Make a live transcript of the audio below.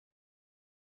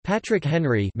Patrick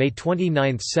Henry (May 29,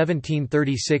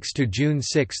 1736 to June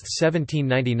 6,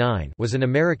 1799) was an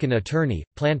American attorney,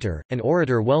 planter, and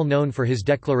orator well known for his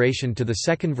declaration to the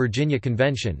Second Virginia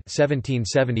Convention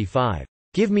 1775,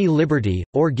 "Give me liberty,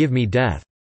 or give me death."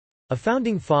 A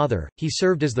founding father, he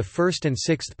served as the first and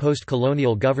sixth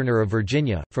post-colonial governor of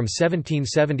Virginia, from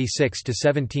 1776 to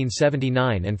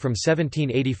 1779 and from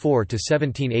 1784 to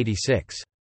 1786.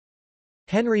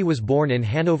 Henry was born in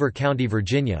Hanover County,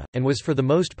 Virginia, and was for the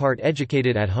most part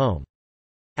educated at home.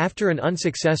 After an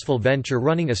unsuccessful venture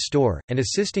running a store, and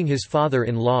assisting his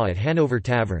father-in-law at Hanover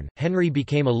Tavern, Henry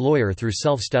became a lawyer through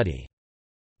self-study.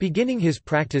 Beginning his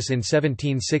practice in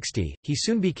 1760, he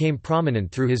soon became prominent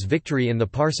through his victory in the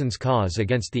Parson's cause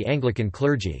against the Anglican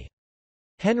clergy.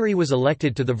 Henry was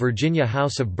elected to the Virginia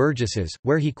House of Burgesses,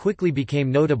 where he quickly became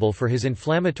notable for his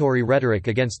inflammatory rhetoric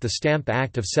against the Stamp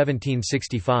Act of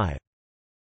 1765.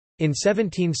 In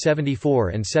 1774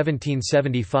 and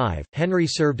 1775, Henry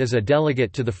served as a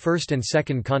delegate to the First and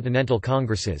Second Continental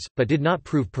Congresses, but did not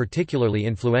prove particularly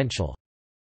influential.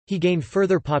 He gained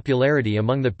further popularity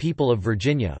among the people of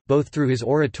Virginia, both through his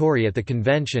oratory at the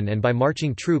convention and by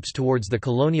marching troops towards the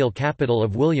colonial capital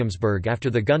of Williamsburg after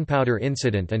the Gunpowder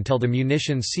incident until the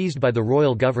munitions seized by the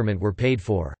royal government were paid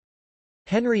for.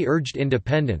 Henry urged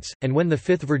independence, and when the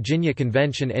Fifth Virginia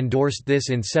Convention endorsed this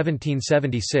in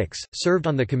 1776, served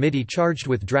on the committee charged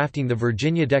with drafting the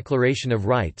Virginia Declaration of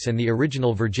Rights and the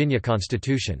original Virginia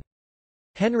Constitution.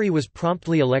 Henry was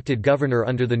promptly elected governor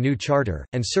under the new charter,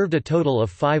 and served a total of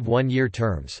 5 one-year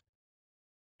terms.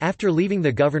 After leaving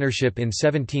the governorship in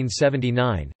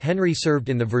 1779, Henry served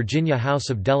in the Virginia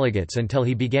House of Delegates until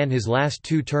he began his last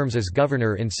 2 terms as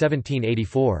governor in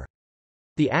 1784.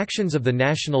 The actions of the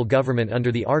national government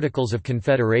under the Articles of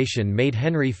Confederation made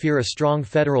Henry fear a strong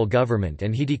federal government,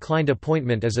 and he declined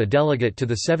appointment as a delegate to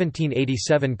the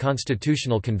 1787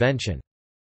 Constitutional Convention.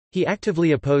 He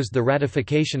actively opposed the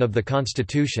ratification of the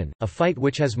Constitution, a fight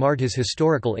which has marred his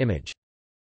historical image.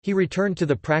 He returned to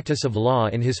the practice of law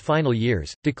in his final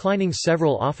years, declining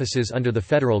several offices under the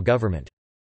federal government.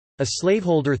 A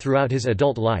slaveholder throughout his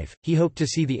adult life, he hoped to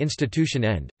see the institution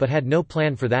end, but had no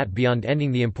plan for that beyond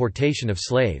ending the importation of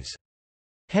slaves.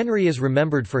 Henry is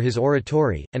remembered for his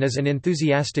oratory, and as an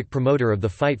enthusiastic promoter of the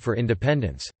fight for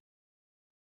independence.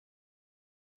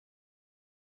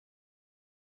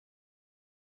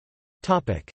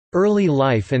 Early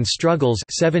life and struggles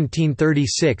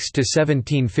 1736 to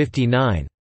 1759.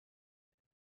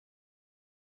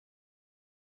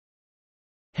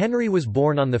 Henry was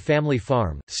born on the family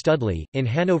farm, Studley, in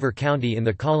Hanover County in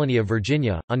the colony of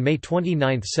Virginia, on May 29,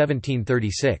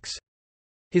 1736.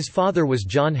 His father was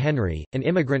John Henry, an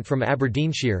immigrant from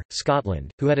Aberdeenshire,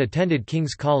 Scotland, who had attended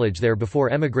King's College there before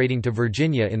emigrating to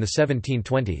Virginia in the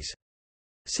 1720s.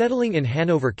 Settling in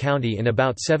Hanover County in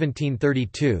about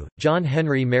 1732, John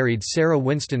Henry married Sarah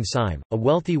Winston Syme, a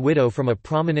wealthy widow from a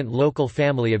prominent local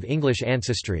family of English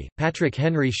ancestry. Patrick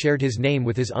Henry shared his name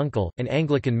with his uncle, an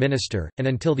Anglican minister, and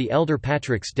until the elder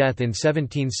Patrick's death in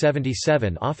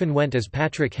 1777 often went as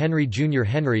Patrick Henry Jr.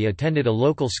 Henry attended a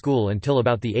local school until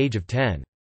about the age of 10.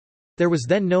 There was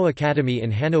then no academy in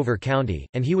Hanover County,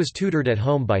 and he was tutored at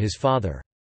home by his father.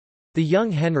 The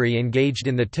young Henry engaged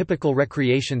in the typical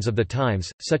recreations of the times,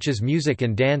 such as music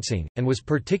and dancing, and was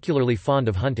particularly fond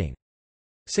of hunting.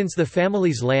 Since the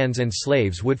family's lands and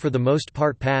slaves would for the most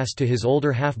part pass to his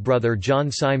older half-brother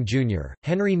John Syme Jr.,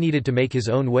 Henry needed to make his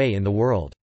own way in the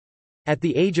world. At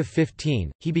the age of 15,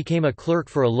 he became a clerk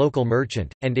for a local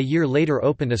merchant, and a year later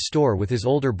opened a store with his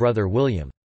older brother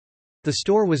William. The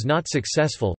store was not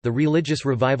successful. The religious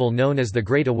revival known as the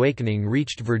Great Awakening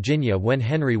reached Virginia when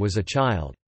Henry was a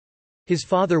child. His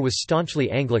father was staunchly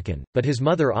Anglican, but his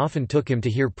mother often took him to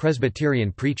hear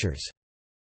Presbyterian preachers.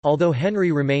 Although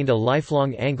Henry remained a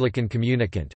lifelong Anglican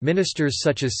communicant, ministers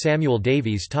such as Samuel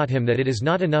Davies taught him that it is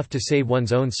not enough to save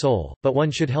one's own soul, but one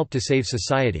should help to save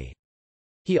society.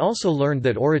 He also learned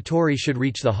that oratory should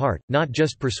reach the heart, not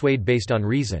just persuade based on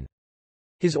reason.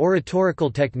 His oratorical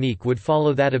technique would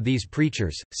follow that of these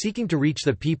preachers, seeking to reach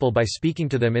the people by speaking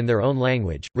to them in their own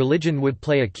language. Religion would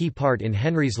play a key part in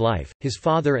Henry's life. His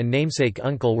father and namesake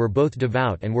uncle were both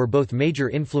devout and were both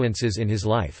major influences in his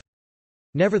life.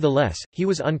 Nevertheless, he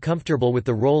was uncomfortable with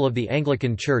the role of the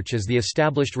Anglican Church as the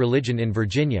established religion in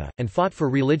Virginia, and fought for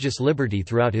religious liberty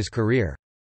throughout his career.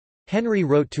 Henry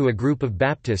wrote to a group of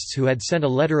Baptists who had sent a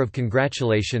letter of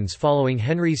congratulations following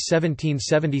Henry's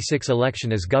 1776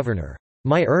 election as governor.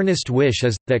 "My earnest wish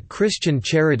is, that Christian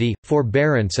charity,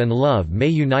 forbearance and love may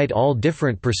unite all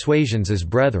different persuasions as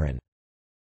brethren."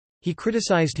 He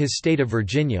criticized his state of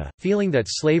Virginia, feeling that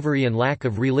slavery and lack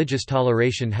of religious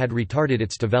toleration had retarded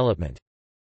its development.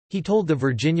 He told the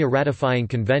Virginia Ratifying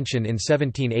Convention in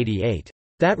 1788,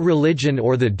 "That religion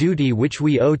or the duty which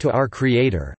we owe to our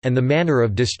Creator, and the manner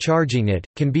of discharging it,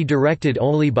 can be directed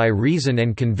only by reason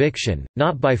and conviction,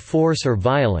 not by force or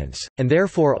violence, and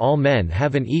therefore all men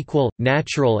have an equal,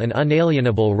 natural and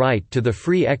unalienable right to the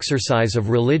free exercise of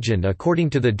religion according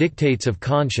to the dictates of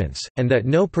conscience, and that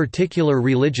no particular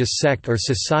religious sect or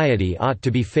society ought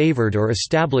to be favored or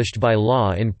established by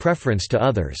law in preference to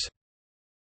others."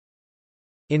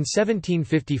 In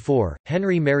 1754,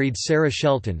 Henry married Sarah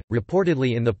Shelton,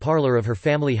 reportedly in the parlor of her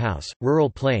family house, Rural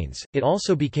Plains. It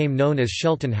also became known as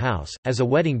Shelton House. As a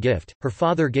wedding gift, her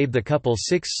father gave the couple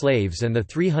 6 slaves and the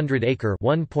 300-acre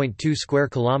 (1.2 square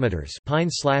kilometers)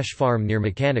 Pine/farm near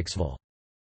Mechanicsville.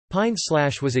 Pine/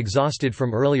 was exhausted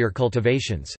from earlier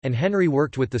cultivations, and Henry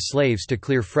worked with the slaves to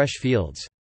clear fresh fields.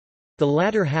 The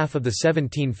latter half of the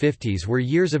 1750s were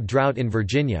years of drought in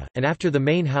Virginia, and after the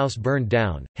main house burned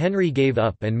down, Henry gave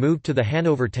up and moved to the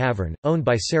Hanover Tavern, owned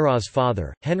by Sarah's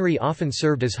father. Henry often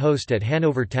served as host at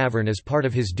Hanover Tavern as part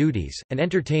of his duties, and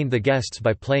entertained the guests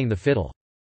by playing the fiddle.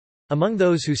 Among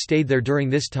those who stayed there during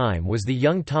this time was the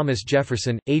young Thomas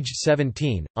Jefferson, aged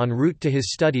 17, en route to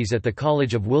his studies at the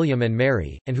College of William and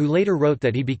Mary, and who later wrote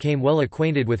that he became well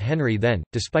acquainted with Henry then,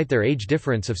 despite their age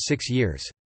difference of 6 years.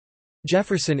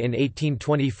 Jefferson in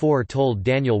 1824 told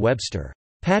Daniel Webster,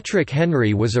 "Patrick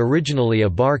Henry was originally a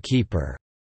barkeeper,"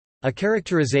 a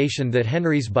characterization that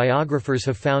Henry's biographers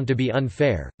have found to be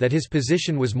unfair, that his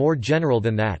position was more general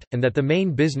than that, and that the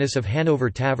main business of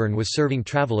Hanover Tavern was serving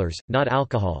travelers, not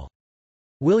alcohol.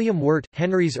 William Wirt,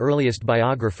 Henry's earliest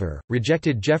biographer,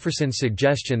 rejected Jefferson's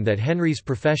suggestion that Henry's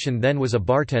profession then was a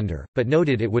bartender, but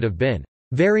noted it would have been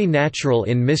 "very natural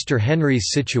in Mr. Henry's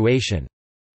situation"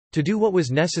 to do what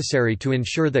was necessary to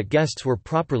ensure that guests were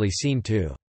properly seen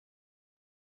to.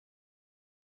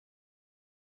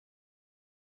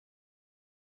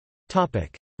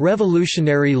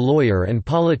 Revolutionary lawyer and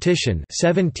politician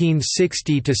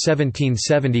 1760 to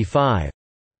 1775.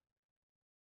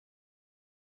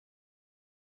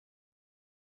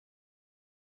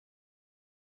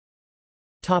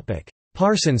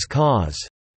 Parson's cause.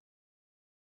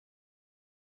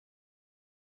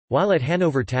 While at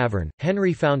Hanover Tavern,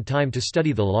 Henry found time to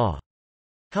study the law.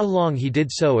 How long he did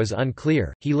so is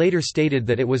unclear. He later stated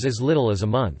that it was as little as a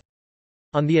month.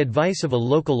 On the advice of a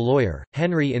local lawyer,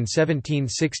 Henry in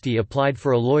 1760 applied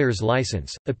for a lawyer's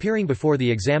license, appearing before the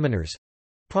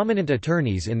examiners—prominent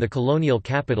attorneys in the colonial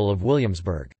capital of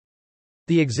Williamsburg.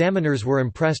 The examiners were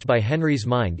impressed by Henry's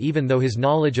mind even though his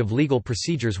knowledge of legal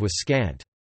procedures was scant.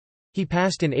 He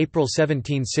passed in April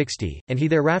 1760, and he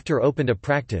thereafter opened a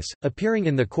practice, appearing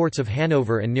in the courts of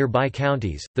Hanover and nearby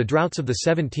counties. The droughts of the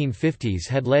 1750s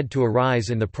had led to a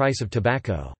rise in the price of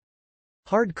tobacco.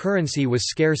 Hard currency was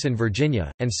scarce in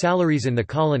Virginia, and salaries in the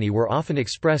colony were often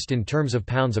expressed in terms of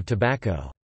pounds of tobacco.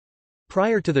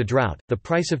 Prior to the drought, the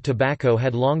price of tobacco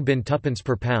had long been tuppence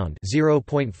per pound,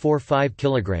 0.45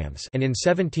 kilograms, and in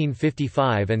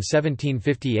 1755 and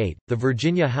 1758, the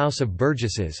Virginia House of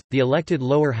Burgesses, the elected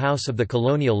lower house of the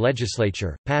colonial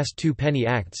legislature, passed 2 penny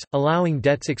acts, allowing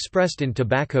debts expressed in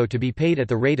tobacco to be paid at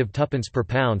the rate of tuppence per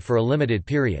pound for a limited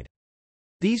period.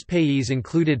 These payees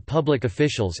included public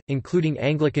officials, including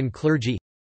Anglican clergy.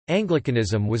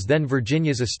 Anglicanism was then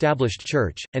Virginia's established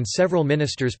church, and several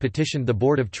ministers petitioned the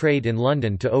Board of Trade in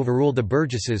London to overrule the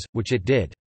Burgesses, which it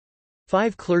did.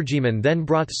 5 clergymen then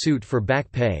brought suit for back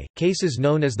pay, cases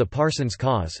known as the Parson's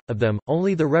cause. Of them,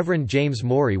 only the Reverend James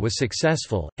Morey was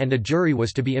successful, and a jury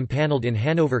was to be impaneled in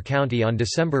Hanover County on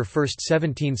December 1,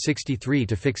 1763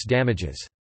 to fix damages.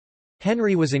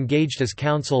 Henry was engaged as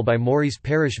counsel by Morey's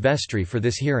parish vestry for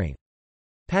this hearing.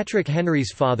 Patrick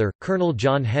Henry's father, Colonel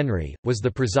John Henry, was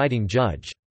the presiding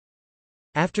judge.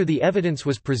 After the evidence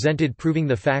was presented proving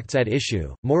the facts at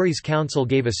issue, Morey's counsel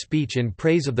gave a speech in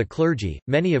praise of the clergy,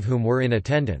 many of whom were in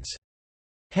attendance.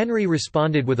 Henry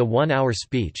responded with a 1-hour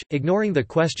speech, ignoring the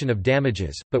question of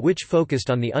damages, but which focused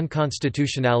on the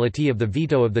unconstitutionality of the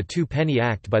veto of the 2 Penny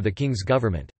Act by the King's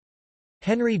government.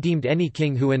 Henry deemed any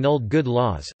king who annulled good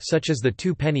laws, such as the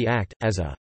 2 Penny Act, as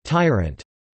a tyrant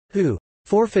who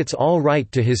forfeits all right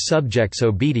to his subjects'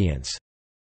 obedience,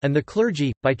 and the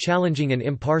clergy, by challenging an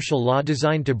impartial law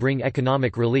designed to bring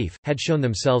economic relief, had shown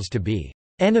themselves to be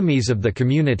enemies of the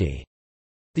community.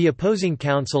 The opposing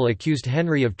counsel accused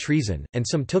Henry of treason, and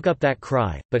some took up that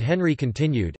cry, but Henry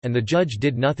continued, and the judge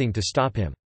did nothing to stop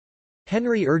him.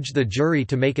 Henry urged the jury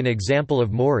to make an example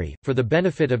of Morey, for the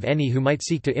benefit of any who might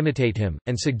seek to imitate him,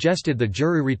 and suggested the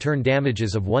jury return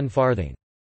damages of 1 farthing.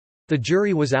 The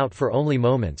jury was out for only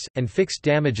moments, and fixed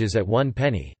damages at 1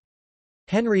 penny.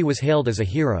 Henry was hailed as a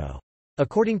hero.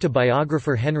 According to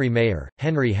biographer Henry Mayer,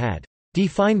 Henry had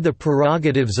defined the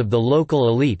prerogatives of the local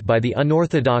elite by the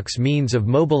unorthodox means of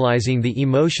mobilizing the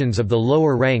emotions of the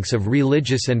lower ranks of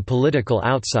religious and political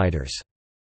outsiders.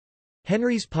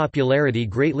 Henry's popularity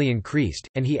greatly increased,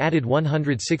 and he added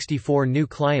 164 new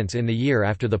clients in the year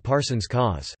after the Parson's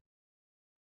cause.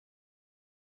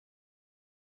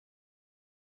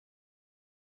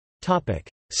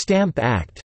 Stamp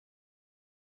Act.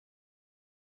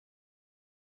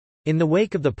 In the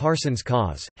wake of the Parson's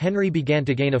cause, Henry began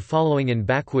to gain a following in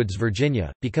backwoods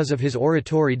Virginia, because of his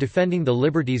oratory defending the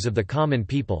liberties of the common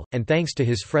people, and thanks to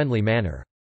his friendly manner.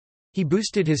 He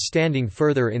boosted his standing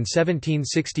further in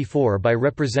 1764 by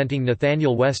representing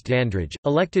Nathaniel West Dandridge,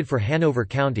 elected for Hanover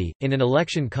County, in an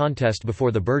election contest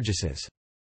before the Burgesses.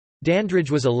 Dandridge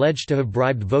was alleged to have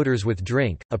bribed voters with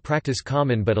drink, a practice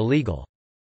common but illegal.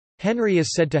 Henry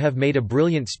is said to have made a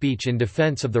brilliant speech in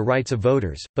defense of the rights of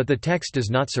voters, but the text does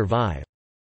not survive.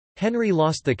 Henry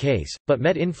lost the case, but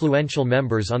met influential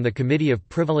members on the Committee of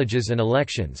Privileges and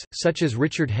Elections, such as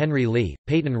Richard Henry Lee,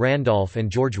 Peyton Randolph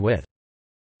and George Wythe.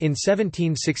 In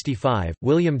 1765,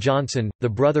 William Johnson, the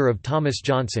brother of Thomas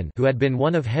Johnson who had been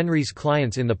one of Henry's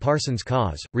clients in the Parson's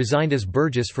cause, resigned as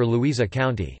Burgess for Louisa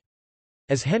County.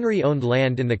 As Henry owned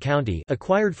land in the county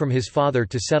acquired from his father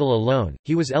to settle a loan,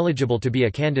 he was eligible to be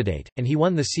a candidate, and he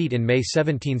won the seat in May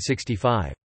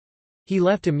 1765. He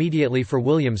left immediately for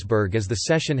Williamsburg as the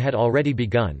session had already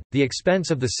begun. The expense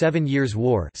of the 7 Years'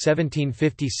 War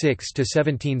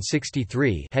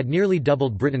 (1756–1763) had nearly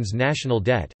doubled Britain's national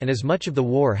debt, and as much of the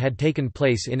war had taken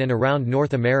place in and around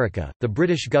North America, the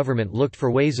British government looked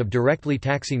for ways of directly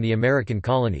taxing the American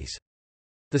colonies.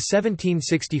 The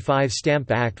 1765 Stamp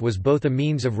Act was both a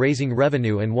means of raising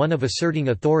revenue and one of asserting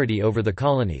authority over the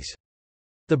colonies.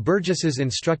 The Burgesses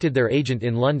instructed their agent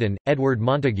in London, Edward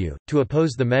Montagu, to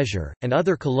oppose the measure, and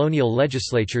other colonial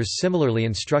legislatures similarly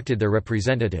instructed their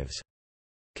representatives.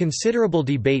 Considerable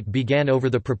debate began over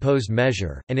the proposed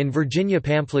measure, and in Virginia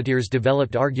pamphleteers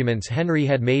developed arguments Henry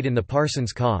had made in the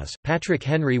Parson's cause. Patrick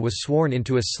Henry was sworn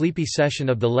into a sleepy session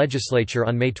of the legislature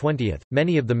on May 20.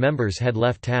 Many of the members had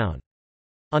left town.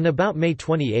 On about May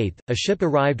 28, a ship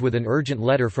arrived with an urgent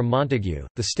letter from Montagu.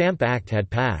 The Stamp Act had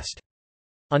passed.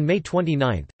 On May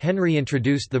 29, Henry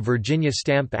introduced the Virginia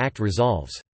Stamp Act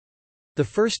Resolves. The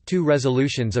first two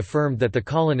resolutions affirmed that the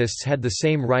colonists had the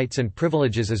same rights and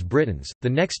privileges as Britons, the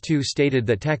next two stated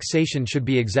that taxation should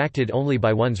be exacted only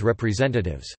by one's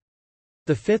representatives.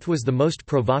 The fifth was the most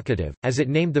provocative, as it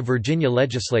named the Virginia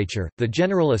legislature, the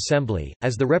General Assembly,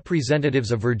 as the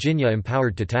representatives of Virginia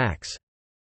empowered to tax.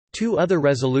 Two other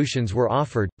resolutions were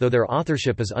offered, though their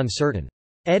authorship is uncertain.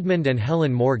 Edmund and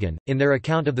Helen Morgan, in their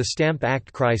account of the Stamp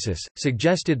Act crisis,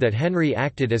 suggested that Henry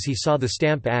acted as he saw the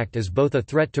Stamp Act as both a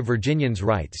threat to Virginians'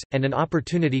 rights, and an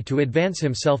opportunity to advance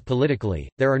himself politically.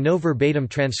 There are no verbatim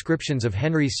transcriptions of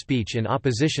Henry's speech in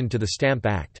opposition to the Stamp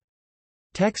Act.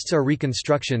 Texts are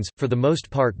reconstructions, for the most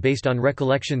part based on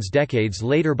recollections decades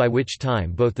later, by which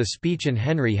time both the speech and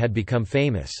Henry had become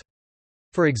famous.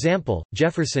 For example,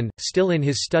 Jefferson, still in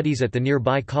his studies at the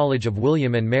nearby College of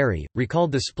William and Mary, recalled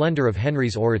the splendor of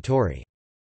Henry's oratory.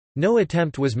 No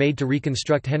attempt was made to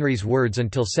reconstruct Henry's words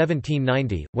until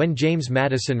 1790, when James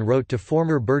Madison wrote to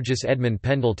former Burgess Edmund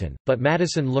Pendleton, but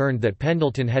Madison learned that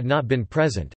Pendleton had not been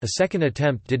present. A second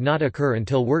attempt did not occur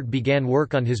until Wirt began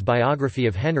work on his biography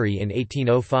of Henry in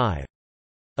 1805.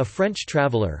 A French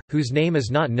traveller, whose name is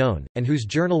not known, and whose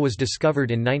journal was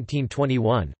discovered in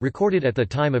 1921, recorded at the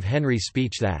time of Henry's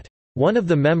speech that, "One of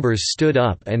the members stood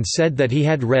up and said that he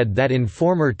had read that in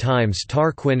former times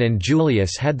Tarquin and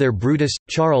Julius had their Brutus,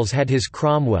 Charles had his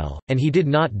Cromwell, and he did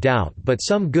not doubt but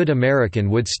some good American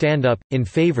would stand up, in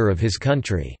favor of his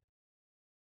country."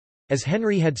 As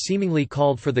Henry had seemingly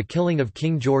called for the killing of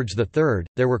King George III,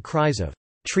 there were cries of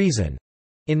 "treason"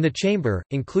 in the chamber,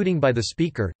 including by the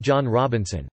Speaker, John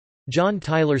Robinson. John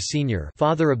Tyler Sr.,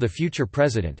 father of the future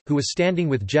president, who was standing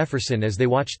with Jefferson as they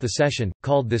watched the session,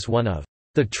 called this one of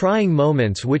the trying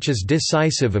moments which is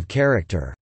decisive of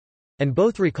character, and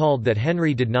both recalled that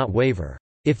Henry did not waver.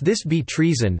 "If this be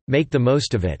treason, make the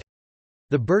most of it."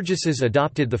 The Burgesses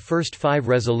adopted the first 5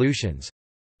 resolutions.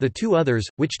 The 2 others,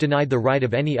 which denied the right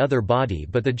of any other body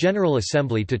but the General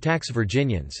Assembly to tax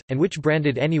Virginians, and which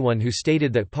branded anyone who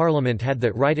stated that Parliament had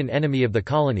that right an enemy of the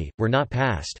colony, were not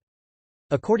passed.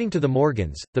 According to the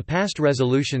Morgans, the passed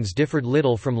resolutions differed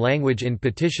little from language in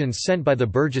petitions sent by the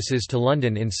Burgesses to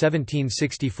London in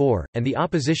 1764, and the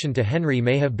opposition to Henry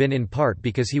may have been in part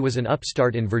because he was an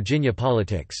upstart in Virginia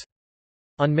politics.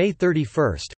 On May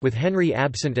 31, with Henry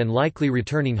absent and likely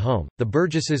returning home, the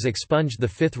Burgesses expunged the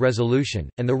 5th resolution,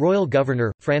 and the royal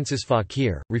governor, Francis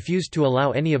Fauquier, refused to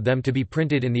allow any of them to be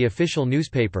printed in the official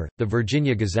newspaper, the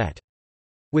Virginia Gazette.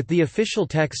 With the official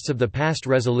texts of the past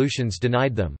resolutions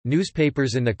denied them,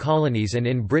 newspapers in the colonies and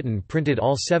in Britain printed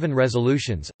all 7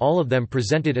 resolutions, all of them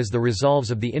presented as the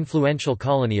resolves of the influential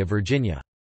colony of Virginia.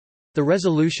 The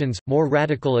resolutions, more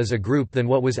radical as a group than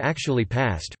what was actually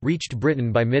passed, reached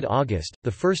Britain by mid-August,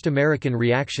 the first American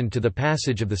reaction to the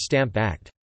passage of the Stamp Act.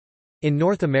 In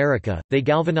North America, they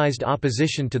galvanized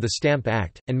opposition to the Stamp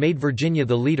Act, and made Virginia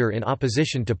the leader in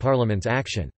opposition to Parliament's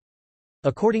action.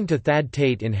 According to Thad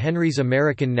Tate in Henry's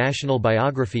American National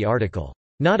Biography article,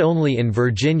 "Not only in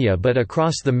Virginia but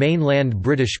across the mainland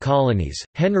British colonies,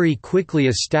 Henry quickly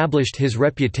established his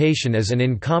reputation as an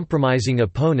uncompromising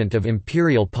opponent of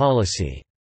imperial policy."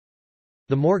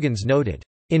 The Morgans noted,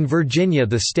 "In Virginia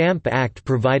the Stamp Act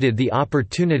provided the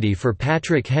opportunity for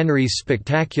Patrick Henry's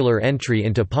spectacular entry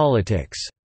into politics."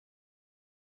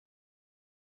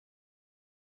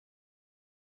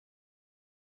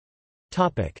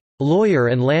 Lawyer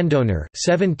and landowner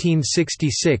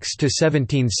 1766 to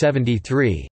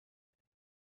 1773.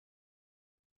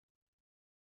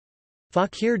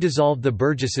 Fauquier dissolved the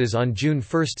Burgesses on June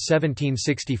 1,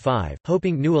 1765,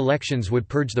 hoping new elections would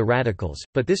purge the radicals,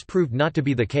 but this proved not to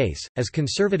be the case, as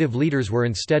conservative leaders were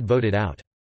instead voted out.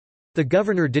 The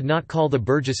governor did not call the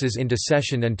Burgesses into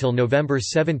session until November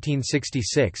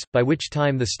 1766, by which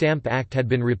time the Stamp Act had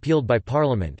been repealed by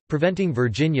Parliament, preventing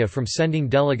Virginia from sending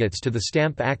delegates to the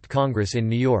Stamp Act Congress in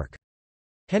New York.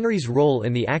 Henry's role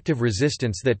in the active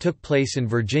resistance that took place in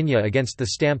Virginia against the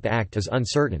Stamp Act is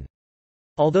uncertain.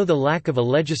 Although the lack of a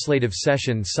legislative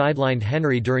session sidelined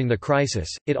Henry during the crisis,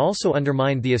 it also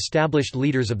undermined the established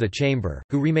leaders of the chamber,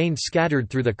 who remained scattered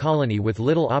through the colony with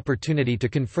little opportunity to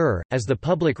confer. As the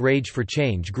public rage for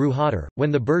change grew hotter, when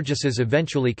the Burgesses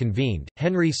eventually convened,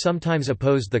 Henry sometimes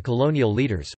opposed the colonial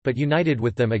leaders, but united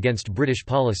with them against British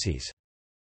policies.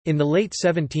 In the late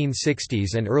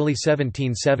 1760s and early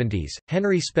 1770s,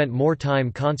 Henry spent more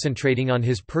time concentrating on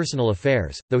his personal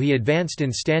affairs, though he advanced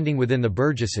in standing within the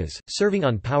Burgesses, serving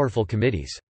on powerful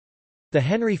committees. The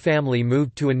Henry family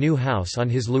moved to a new house on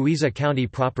his Louisa County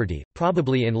property,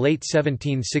 probably in late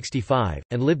 1765,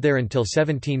 and lived there until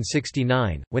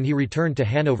 1769, when he returned to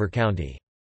Hanover County.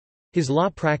 His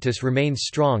law practice remained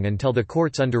strong until the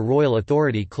courts under royal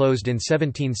authority closed in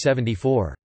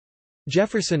 1774.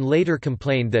 Jefferson later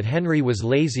complained that Henry was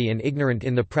lazy and ignorant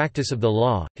in the practice of the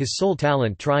law, his sole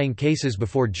talent trying cases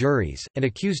before juries, and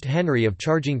accused Henry of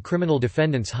charging criminal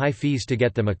defendants high fees to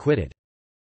get them acquitted.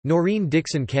 Noreen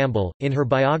Dixon Campbell, in her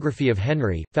biography of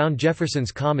Henry, found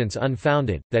Jefferson's comments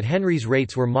unfounded, that Henry's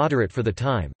rates were moderate for the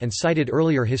time, and cited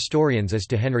earlier historians as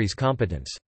to Henry's competence.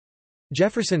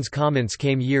 Jefferson's comments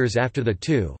came years after the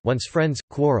two, once friends,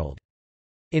 quarreled.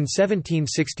 In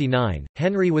 1769,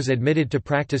 Henry was admitted to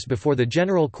practice before the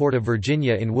General Court of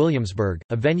Virginia in Williamsburg,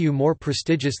 a venue more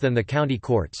prestigious than the county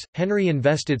courts. Henry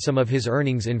invested some of his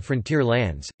earnings in frontier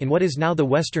lands, in what is now the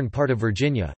western part of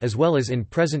Virginia, as well as in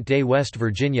present-day West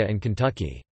Virginia and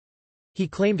Kentucky. He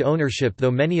claimed ownership, though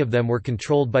many of them were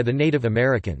controlled by the Native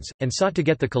Americans, and sought to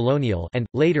get the colonial and,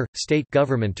 later, state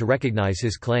government to recognize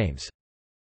his claims.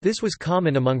 This was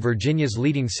common among Virginia's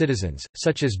leading citizens,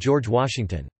 such as George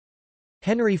Washington.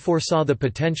 Henry foresaw the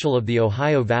potential of the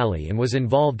Ohio Valley and was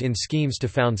involved in schemes to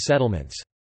found settlements.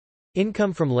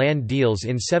 Income from land deals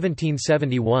in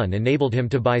 1771 enabled him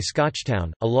to buy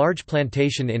Scotchtown, a large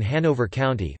plantation in Hanover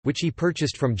County, which he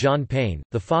purchased from John Payne,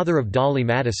 the father of Dolly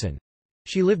Madison.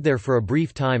 She lived there for a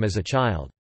brief time as a child.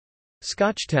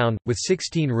 Scotchtown, with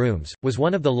 16 rooms, was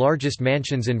one of the largest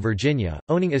mansions in Virginia.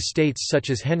 Owning estates such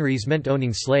as Henry's meant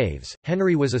owning slaves.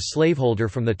 Henry was a slaveholder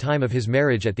from the time of his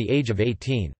marriage at the age of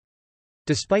 18.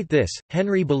 Despite this,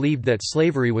 Henry believed that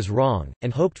slavery was wrong,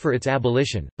 and hoped for its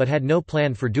abolition, but had no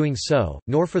plan for doing so,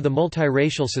 nor for the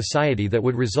multiracial society that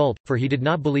would result, for he did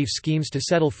not believe schemes to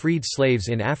settle freed slaves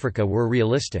in Africa were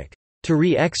realistic. "To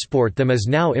re-export them is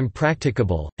now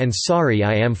impracticable, and sorry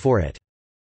I am for it,"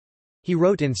 he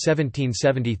wrote in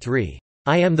 1773.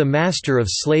 "I am the master of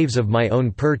slaves of my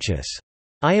own purchase.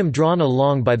 I am drawn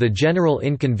along by the general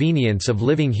inconvenience of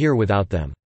living here without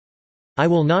them.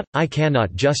 I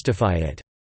cannot justify it."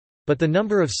 But the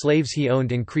number of slaves he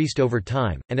owned increased over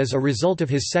time, and as a result of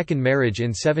his second marriage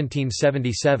in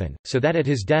 1777, so that at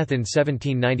his death in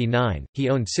 1799, he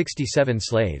owned 67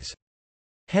 slaves.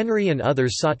 Henry and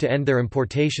others sought to end their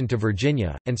importation to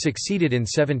Virginia, and succeeded in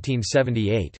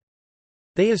 1778.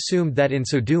 They assumed that in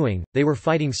so doing, they were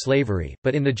fighting slavery,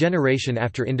 but in the generation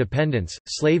after independence,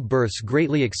 slave births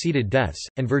greatly exceeded deaths,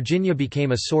 and Virginia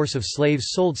became a source of slaves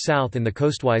sold south in the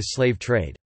coastwise slave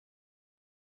trade.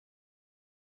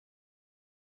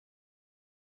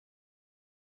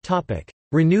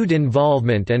 Renewed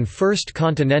involvement and First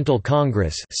Continental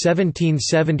Congress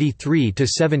 1773 to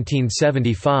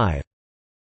 1775.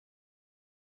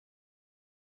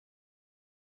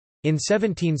 In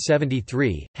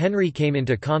 1773, Henry came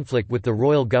into conflict with the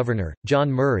royal governor, John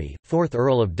Murray, 4th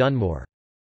Earl of Dunmore.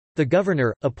 The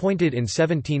governor, appointed in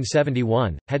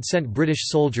 1771, had sent British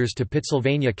soldiers to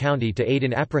Pittsylvania County to aid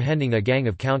in apprehending a gang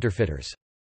of counterfeiters.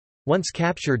 Once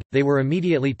captured, they were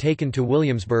immediately taken to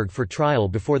Williamsburg for trial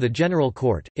before the General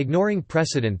Court, ignoring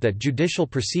precedent that judicial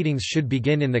proceedings should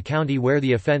begin in the county where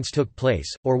the offense took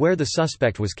place, or where the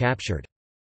suspect was captured.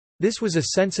 This was a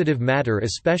sensitive matter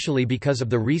especially because of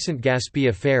the recent Gaspee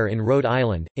affair in Rhode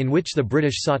Island, in which the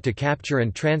British sought to capture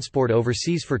and transport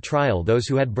overseas for trial those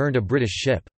who had burned a British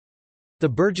ship. The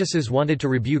Burgesses wanted to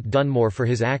rebuke Dunmore for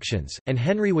his actions, and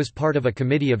Henry was part of a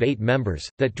committee of 8 members,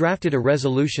 that drafted a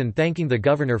resolution thanking the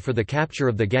governor for the capture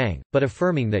of the gang, but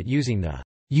affirming that using the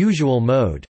usual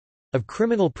mode of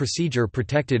criminal procedure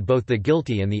protected both the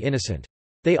guilty and the innocent.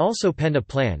 They also penned a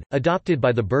plan, adopted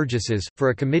by the Burgesses, for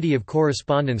a committee of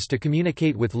correspondence to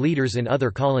communicate with leaders in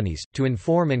other colonies, to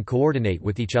inform and coordinate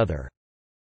with each other.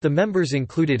 The members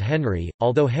included Henry,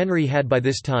 although Henry had by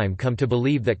this time come to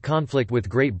believe that conflict with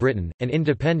Great Britain, and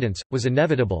independence, was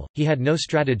inevitable. He had no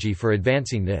strategy for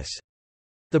advancing this.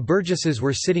 The Burgesses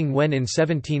were sitting when in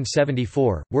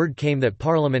 1774, word came that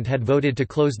Parliament had voted to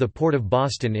close the port of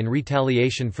Boston in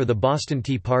retaliation for the Boston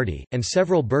Tea Party, and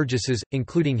several Burgesses,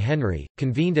 including Henry,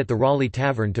 convened at the Raleigh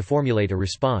Tavern to formulate a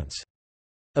response.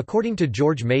 According to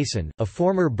George Mason, a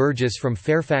former Burgess from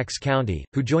Fairfax County,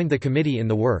 who joined the committee in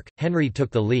the work, Henry took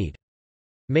the lead.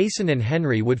 Mason and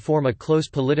Henry would form a close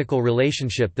political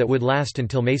relationship that would last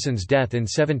until Mason's death in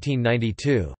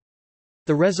 1792.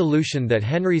 The resolution that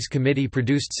Henry's committee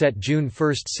produced set June 1,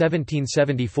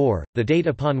 1774, the date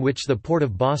upon which the port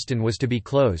of Boston was to be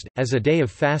closed, as a day of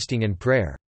fasting and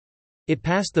prayer. It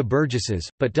passed the Burgesses,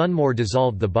 but Dunmore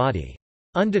dissolved the body.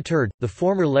 Undeterred, the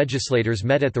former legislators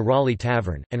met at the Raleigh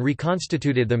Tavern, and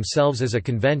reconstituted themselves as a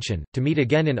convention, to meet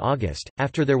again in August,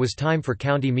 after there was time for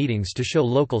county meetings to show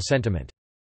local sentiment.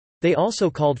 They also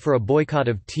called for a boycott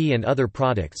of tea and other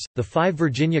products. The 5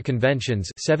 Virginia Conventions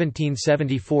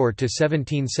 1774 to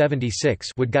 1776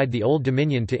 would guide the Old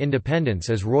Dominion to independence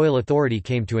as royal authority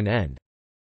came to an end.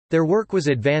 Their work was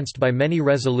advanced by many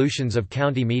resolutions of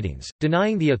county meetings,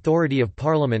 denying the authority of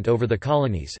Parliament over the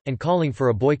colonies, and calling for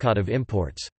a boycott of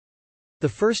imports. The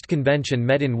first convention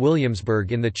met in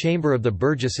Williamsburg in the Chamber of the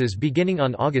Burgesses beginning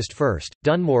on August 1.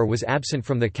 Dunmore was absent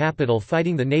from the capital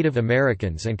fighting the Native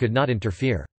Americans and could not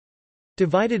interfere.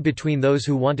 Divided between those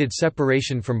who wanted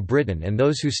separation from Britain and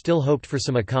those who still hoped for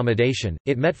some accommodation,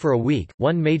 it met for a week.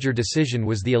 One major decision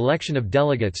was the election of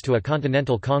delegates to a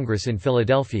Continental Congress in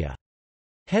Philadelphia.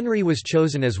 Henry was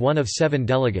chosen as one of 7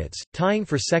 delegates, tying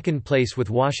for second place with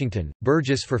Washington,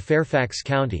 Burgess for Fairfax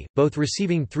County, both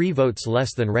receiving 3 votes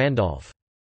less than Randolph.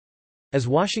 As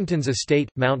Washington's estate,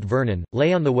 Mount Vernon,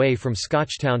 lay on the way from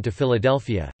Scotchtown to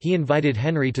Philadelphia, he invited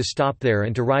Henry to stop there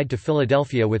and to ride to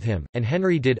Philadelphia with him, and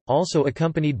Henry did, also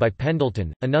accompanied by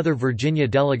Pendleton, another Virginia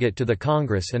delegate to the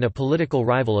Congress and a political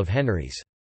rival of Henry's.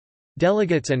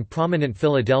 Delegates and prominent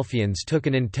Philadelphians took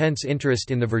an intense interest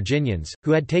in the Virginians,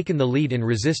 who had taken the lead in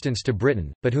resistance to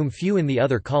Britain, but whom few in the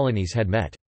other colonies had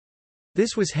met.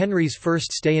 This was Henry's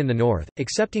first stay in the North,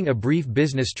 excepting a brief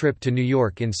business trip to New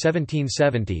York in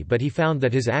 1770, but he found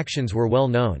that his actions were well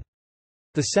known.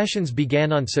 The sessions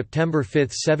began on September 5,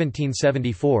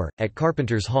 1774, at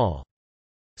Carpenter's Hall.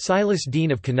 Silas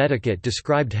Deane of Connecticut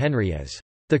described Henry as,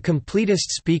 "the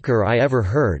completest speaker I ever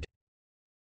heard.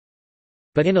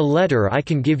 But in a letter I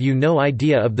can give you no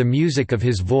idea of the music of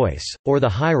his voice, or the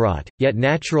highwrought, yet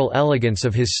natural elegance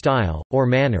of his style, or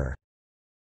manner."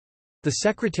 The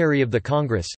Secretary of the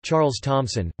Congress, Charles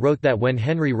Thomson, wrote that when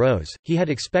Henry rose, he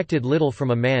had expected little from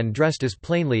a man dressed as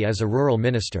plainly as a rural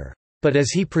minister. But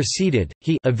as he proceeded,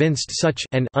 he evinced such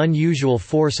an unusual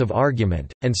force of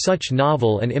argument, and such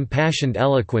novel and impassioned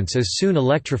eloquence as soon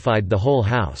electrified the whole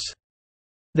House.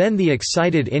 Then the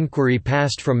excited inquiry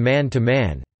passed from man to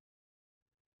man.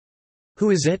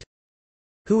 "Who is it?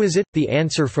 Who is it?" The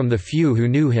answer from the few who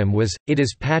knew him was, "It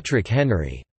is Patrick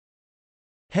Henry."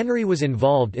 Henry was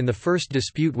involved in the first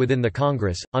dispute within the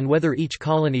Congress, on whether each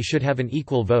colony should have an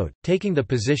equal vote, taking the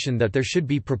position that there should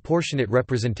be proportionate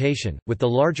representation, with the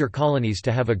larger colonies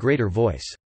to have a greater voice.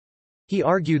 He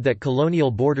argued that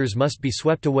colonial borders must be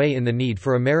swept away in the need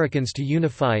for Americans to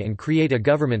unify and create a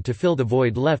government to fill the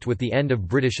void left with the end of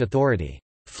British authority.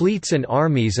 "Fleets and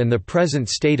armies and the present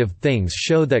state of things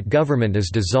show that government is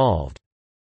dissolved.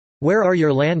 Where are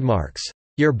your landmarks?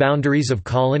 Your boundaries of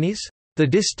colonies? The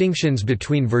distinctions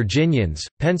between Virginians,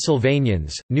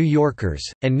 Pennsylvanians, New Yorkers,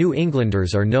 and New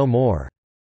Englanders are no more.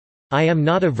 I am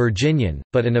not a Virginian,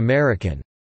 but an American."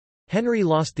 Henry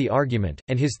lost the argument,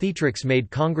 and his theatrics made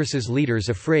Congress's leaders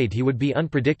afraid he would be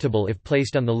unpredictable if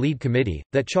placed on the lead committee,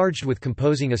 that charged with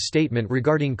composing a statement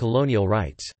regarding colonial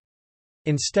rights.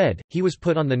 Instead, he was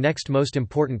put on the next most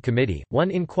important committee,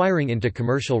 one inquiring into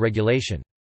commercial regulation.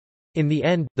 In the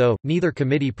end, though, neither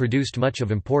committee produced much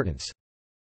of importance.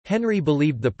 Henry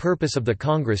believed the purpose of the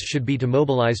Congress should be to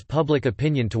mobilize public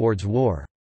opinion towards war.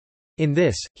 In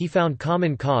this, he found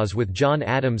common cause with John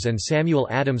Adams and Samuel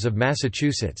Adams of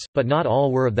Massachusetts, but not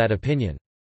all were of that opinion.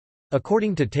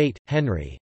 According to Tate,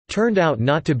 Henry turned out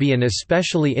not to be an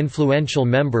especially influential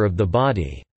member of the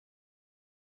body.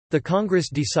 The Congress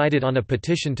decided on a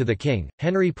petition to the king.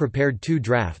 Henry prepared 2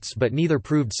 drafts, but neither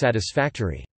proved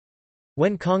satisfactory.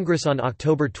 When Congress on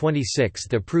October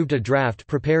 26 approved a draft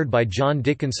prepared by John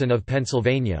Dickinson of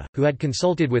Pennsylvania, who had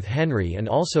consulted with Henry and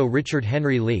also Richard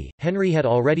Henry Lee, Henry had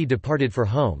already departed for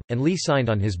home, and Lee signed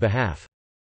on his behalf.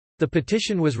 The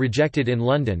petition was rejected in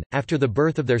London. After the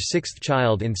birth of their 6th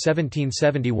child in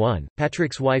 1771,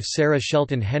 Patrick's wife Sarah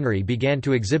Shelton Henry began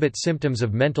to exhibit symptoms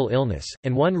of mental illness,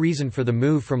 and one reason for the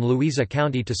move from Louisa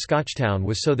County to Scotchtown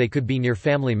was so they could be near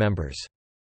family members.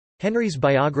 Henry's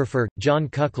biographer, John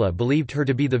Kukla, believed her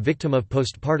to be the victim of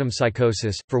postpartum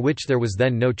psychosis, for which there was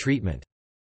then no treatment.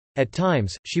 At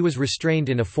times, she was restrained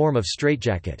in a form of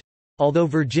straitjacket. Although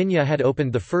Virginia had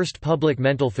opened the first public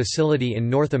mental facility in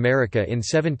North America in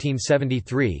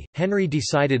 1773, Henry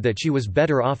decided that she was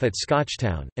better off at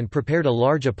Scotchtown, and prepared a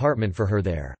large apartment for her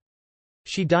there.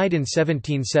 She died in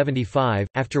 1775,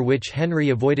 after which Henry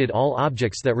avoided all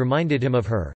objects that reminded him of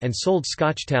her, and sold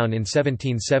Scotchtown in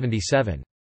 1777.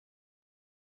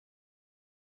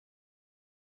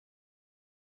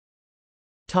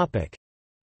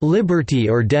 Liberty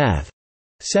or death.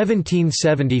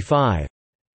 1775.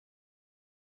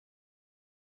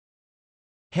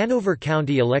 Hanover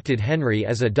County elected Henry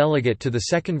as a delegate to the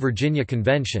Second Virginia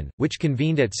Convention, which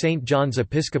convened at St. John's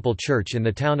Episcopal Church in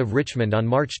the town of Richmond on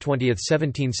March 20,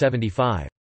 1775.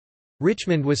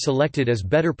 Richmond was selected as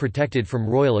better protected from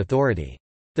royal authority.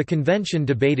 The convention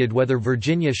debated whether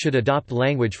Virginia should adopt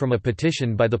language from a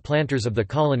petition by the planters of the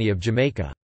colony of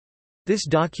Jamaica. This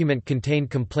document contained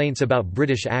complaints about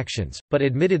British actions, but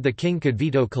admitted the king could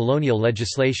veto colonial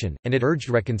legislation, and it urged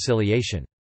reconciliation.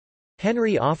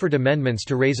 Henry offered amendments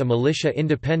to raise a militia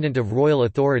independent of royal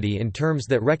authority in terms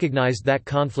that recognized that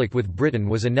conflict with Britain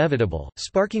was inevitable,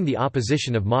 sparking the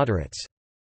opposition of moderates.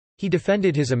 He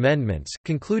defended his amendments,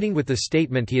 concluding with the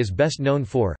statement he is best known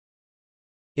for: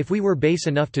 "If we were base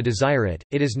enough to desire it,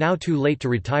 it is now too late to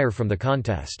retire from the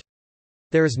contest.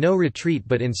 There is no retreat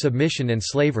but in submission and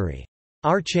slavery.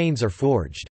 Our chains are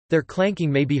forged. Their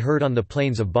clanking may be heard on the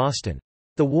plains of Boston.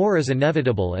 The war is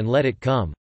inevitable and let it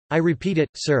come. I repeat it,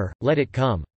 sir, let it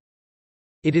come.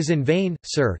 It is in vain,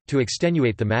 sir, to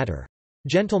extenuate the matter.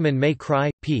 Gentlemen may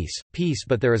cry, peace, peace,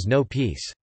 but there is no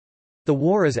peace. The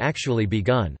war is actually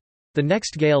begun. The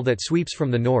next gale that sweeps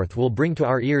from the north will bring to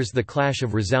our ears the clash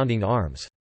of resounding arms.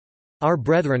 Our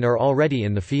brethren are already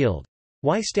in the field.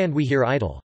 Why stand we here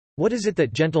idle? What is it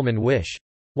that gentlemen wish?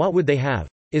 What would they have?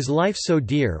 Is life so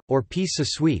dear, or peace so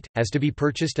sweet, as to be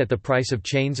purchased at the price of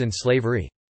chains and slavery?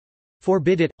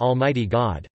 Forbid it, Almighty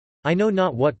God. I know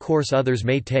not what course others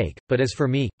may take, but as for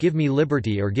me, give me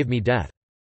liberty or give me death."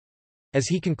 As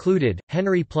he concluded,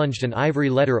 Henry plunged an ivory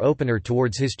letter opener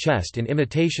towards his chest in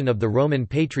imitation of the Roman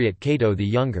patriot Cato the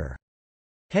Younger.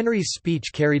 Henry's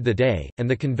speech carried the day, and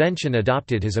the convention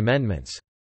adopted his amendments.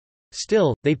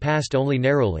 Still, they passed only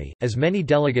narrowly, as many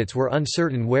delegates were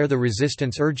uncertain where the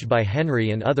resistance urged by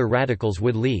Henry and other radicals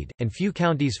would lead, and few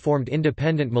counties formed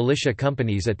independent militia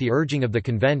companies at the urging of the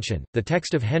convention. The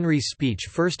text of Henry's speech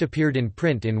first appeared in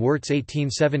print in Wirt's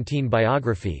 1817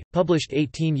 biography, published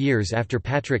 18 years after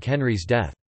Patrick Henry's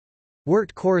death.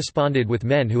 Wirt corresponded with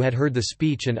men who had heard the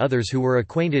speech and others who were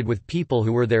acquainted with people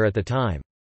who were there at the time.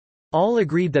 All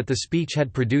agreed that the speech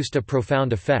had produced a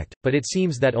profound effect, but it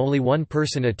seems that only one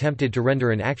person attempted to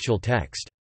render an actual text.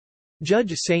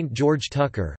 Judge St. George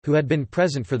Tucker, who had been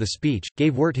present for the speech,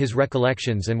 gave Wirt his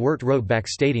recollections, and Wirt wrote back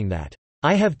stating that,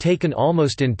 "I have taken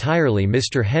almost entirely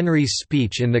Mr. Henry's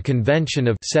speech in the Convention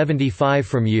of '75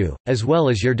 from you, as well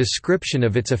as your description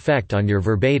of its effect on your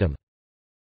verbatim."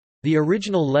 The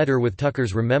original letter with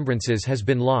Tucker's remembrances has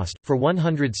been lost. For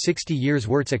 160 years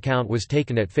Wirt's account was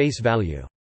taken at face value.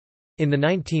 In the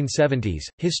 1970s,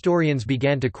 historians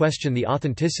began to question the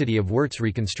authenticity of Wirt's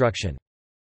reconstruction.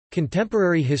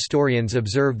 Contemporary historians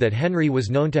observe that Henry was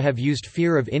known to have used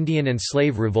fear of Indian and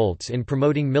slave revolts in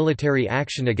promoting military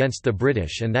action against the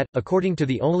British, and that, according to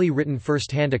the only written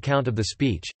first-hand account of the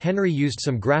speech, Henry used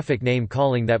some graphic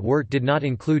name-calling that Wirt did not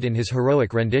include in his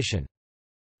heroic rendition.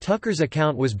 Tucker's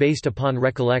account was based upon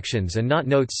recollections and not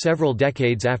notes several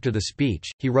decades after the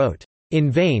speech. He wrote,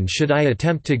 "In vain should I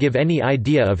attempt to give any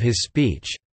idea of his speech."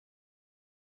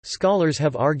 Scholars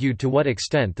have argued to what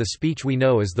extent the speech we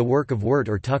know is the work of Wirt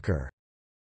or Tucker.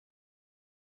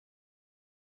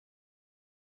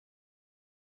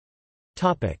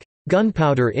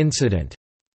 Gunpowder incident.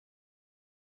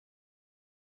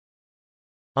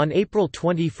 On April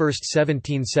 21,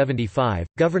 1775,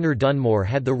 Governor Dunmore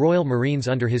had the Royal Marines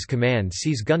under his command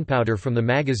seize gunpowder from the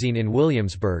magazine in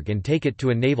Williamsburg and take it to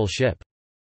a naval ship.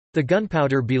 The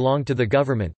gunpowder belonged to the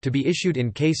government, to be issued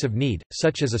in case of need,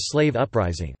 such as a slave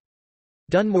uprising.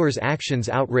 Dunmore's actions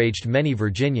outraged many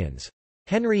Virginians.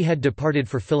 Henry had departed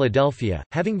for Philadelphia,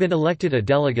 having been elected a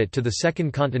delegate to the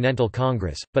Second Continental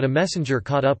Congress, but a messenger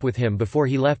caught up with him before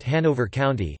he left Hanover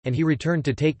County, and he returned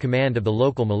to take command of the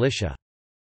local militia.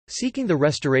 Seeking the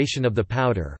restoration of the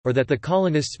powder, or that the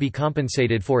colonists be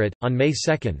compensated for it, on May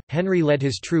 2, Henry led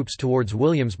his troops towards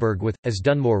Williamsburg with, as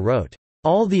Dunmore wrote,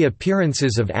 "all the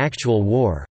appearances of actual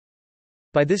war."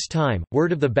 By this time,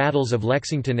 word of the battles of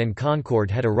Lexington and Concord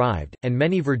had arrived, and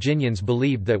many Virginians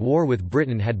believed that war with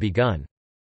Britain had begun.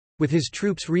 With his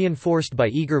troops reinforced by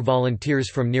eager volunteers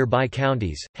from nearby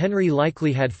counties, Henry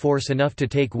likely had force enough to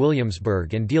take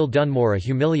Williamsburg and deal Dunmore a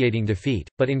humiliating defeat,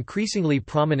 but increasingly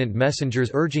prominent messengers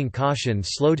urging caution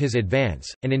slowed his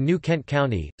advance, and in New Kent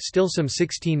County, still some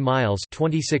 16 miles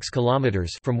 (26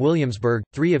 kilometers) from Williamsburg,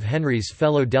 3 of Henry's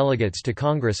fellow delegates to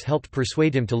Congress helped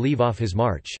persuade him to leave off his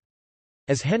march.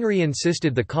 As Henry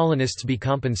insisted the colonists be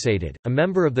compensated, a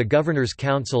member of the Governor's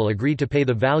Council agreed to pay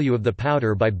the value of the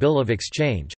powder by bill of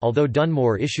exchange, although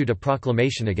Dunmore issued a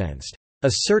proclamation against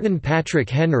 "a certain Patrick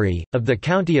Henry, of the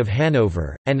county of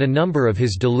Hanover, and a number of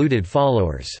his deluded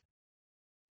followers."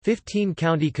 15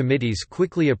 county committees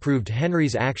quickly approved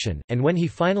Henry's action, and when he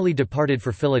finally departed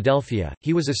for Philadelphia,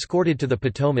 he was escorted to the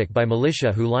Potomac by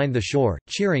militia who lined the shore,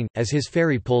 cheering, as his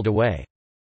ferry pulled away.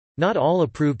 Not all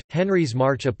approved. Henry's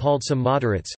march appalled some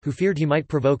moderates, who feared he might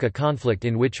provoke a conflict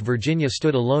in which Virginia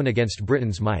stood alone against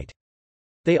Britain's might.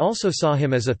 They also saw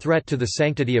him as a threat to the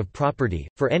sanctity of property,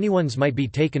 for anyone's might be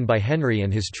taken by Henry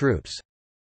and his troops.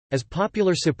 As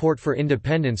popular support for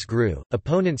independence grew,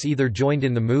 opponents either joined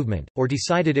in the movement, or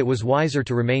decided it was wiser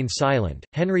to remain silent.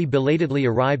 Henry belatedly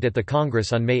arrived at the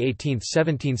Congress on May 18,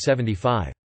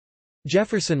 1775.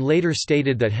 Jefferson later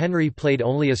stated that Henry played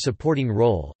only a supporting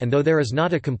role, and though there is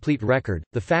not a complete record,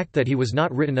 the fact that he was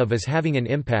not written of as having an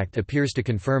impact appears to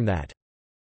confirm that.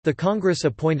 The Congress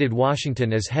appointed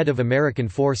Washington as head of American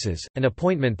forces, an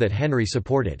appointment that Henry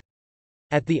supported.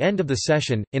 At the end of the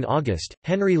session, in August,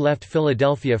 Henry left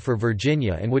Philadelphia for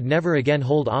Virginia and would never again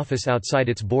hold office outside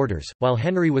its borders. While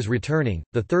Henry was returning,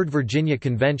 the Third Virginia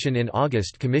Convention in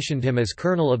August commissioned him as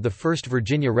colonel of the 1st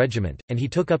Virginia Regiment, and he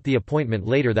took up the appointment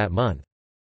later that month.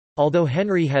 Although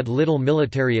Henry had little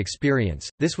military experience,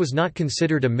 this was not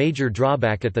considered a major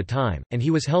drawback at the time, and he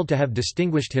was held to have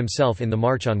distinguished himself in the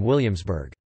march on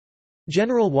Williamsburg.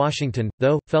 General Washington,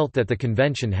 though, felt that the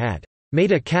convention had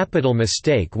made a capital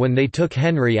mistake when they took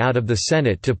Henry out of the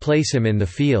Senate to place him in the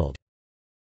field.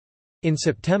 In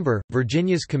September,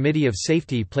 Virginia's Committee of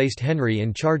Safety placed Henry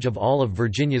in charge of all of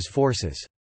Virginia's forces.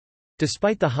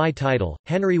 Despite the high title,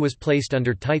 Henry was placed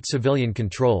under tight civilian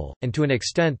control, and to an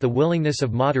extent the willingness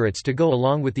of moderates to go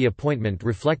along with the appointment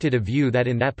reflected a view that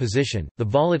in that position, the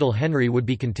volatile Henry would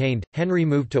be contained. Henry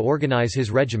moved to organize his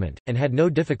regiment, and had no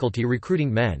difficulty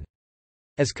recruiting men.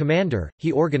 As commander,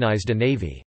 he organized a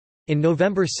navy. In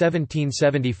November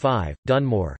 1775,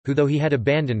 Dunmore, who though he had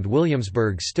abandoned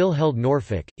Williamsburg still held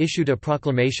Norfolk, issued a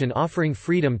proclamation offering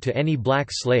freedom to any black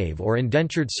slave or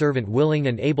indentured servant willing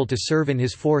and able to serve in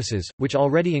his forces, which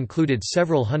already included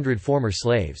several hundred former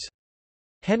slaves.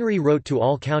 Henry wrote to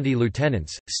all county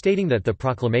lieutenants, stating that the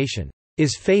proclamation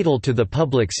is fatal to the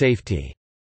public safety,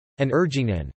 and urging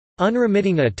an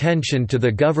unremitting attention to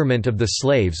the government of the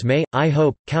slaves may, I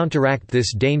hope, counteract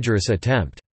this dangerous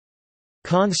attempt.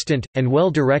 Constant, and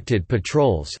well-directed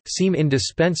patrols, seem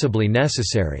indispensably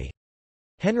necessary."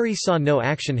 Henry saw no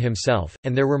action himself,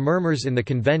 and there were murmurs in the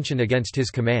convention against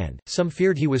his command. Some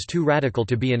feared he was too radical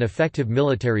to be an effective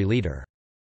military leader.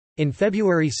 In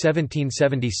February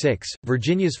 1776,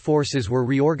 Virginia's forces were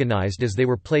reorganized as they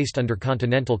were placed under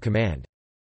Continental command.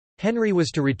 Henry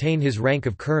was to retain his rank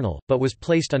of colonel, but was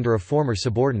placed under a former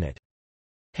subordinate.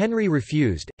 Henry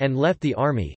refused, and left the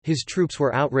army. His troops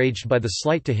were outraged by the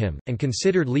slight to him, and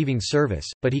considered leaving service,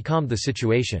 but he calmed the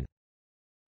situation.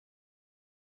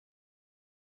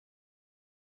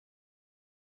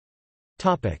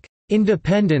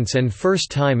 Independence and first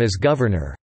time as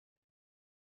governor.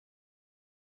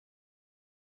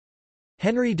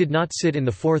 Henry did not sit in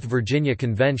the Fourth Virginia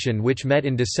Convention, which met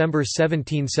in December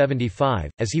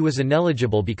 1775, as he was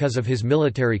ineligible because of his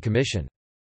military commission.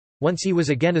 Once he was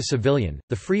again a civilian,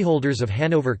 the freeholders of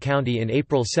Hanover County in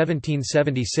April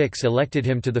 1776 elected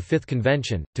him to the Fifth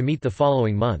Convention, to meet the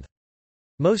following month.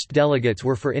 Most delegates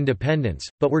were for independence,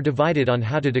 but were divided on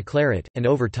how to declare it, and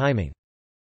over timing.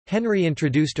 Henry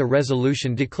introduced a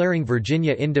resolution declaring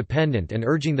Virginia independent and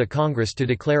urging the Congress to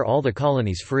declare all the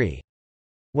colonies free.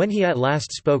 When he at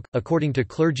last spoke, according to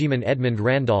clergyman Edmund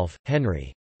Randolph,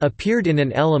 Henry appeared in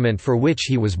an element for which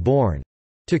he was born.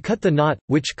 To cut the knot,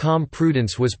 which calm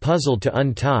prudence was puzzled to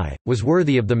untie, was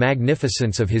worthy of the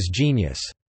magnificence of his genius.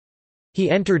 He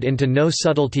entered into no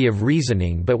subtlety of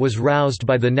reasoning but was roused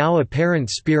by the now apparent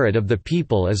spirit of the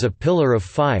people as a pillar of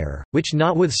fire, which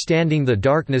notwithstanding the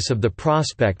darkness of the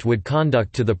prospect would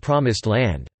conduct to the promised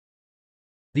land."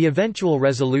 The eventual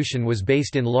resolution was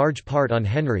based in large part on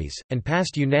Henry's, and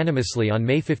passed unanimously on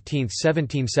May 15,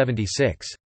 1776.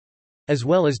 As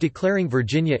well as declaring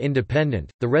Virginia independent,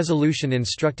 the resolution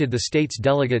instructed the state's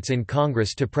delegates in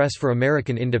Congress to press for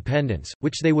American independence,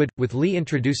 which they would, with Lee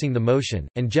introducing the motion,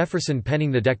 and Jefferson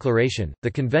penning the declaration.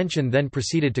 The convention then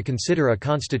proceeded to consider a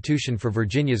constitution for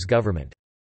Virginia's government.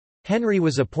 Henry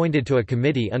was appointed to a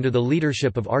committee under the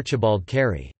leadership of Archibald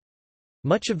Carey.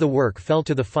 Much of the work fell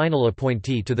to the final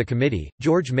appointee to the committee,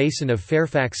 George Mason of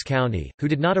Fairfax County, who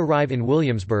did not arrive in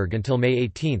Williamsburg until May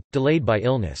 18, delayed by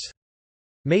illness.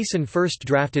 Mason first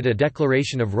drafted a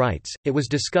Declaration of Rights. It was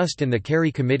discussed in the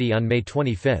Carey Committee on May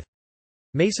 25.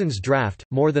 Mason's draft,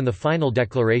 more than the final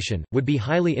declaration, would be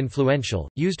highly influential,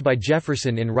 used by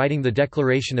Jefferson in writing the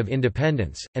Declaration of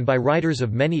Independence, and by writers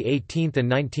of many 18th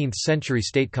and 19th century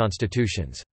state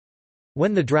constitutions.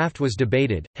 When the draft was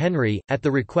debated, Henry, at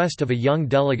the request of a young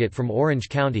delegate from Orange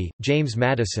County, James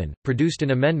Madison, produced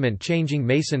an amendment changing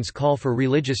Mason's call for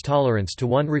religious tolerance to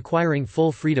one requiring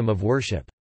full freedom of worship.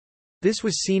 This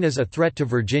was seen as a threat to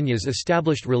Virginia's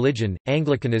established religion,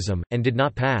 Anglicanism, and did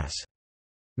not pass.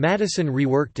 Madison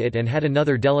reworked it and had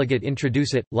another delegate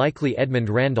introduce it, likely Edmund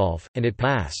Randolph, and it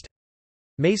passed.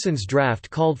 Mason's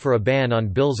draft called for a ban on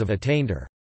bills of attainder.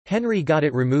 Henry got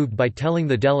it removed by telling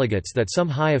the delegates that some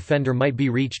high offender might be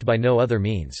reached by no other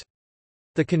means.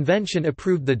 The convention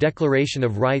approved the Declaration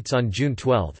of Rights on June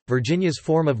 12. Virginia's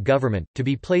form of government, to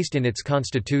be placed in its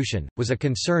constitution, was a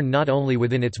concern not only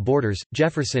within its borders.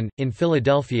 Jefferson, in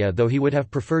Philadelphia, though he would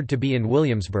have preferred to be in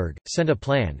Williamsburg, sent a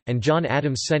plan, and John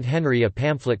Adams sent Henry a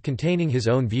pamphlet containing his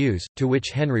own views, to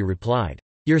which Henry replied,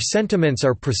 "Your sentiments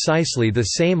are precisely the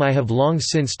same I have long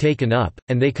since taken up,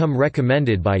 and they come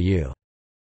recommended by you."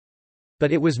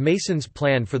 But it was Mason's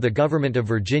plan for the government of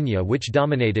Virginia which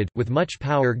dominated, with much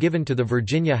power given to the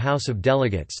Virginia House of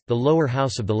Delegates, the lower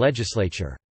house of the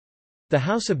legislature. The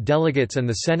House of Delegates and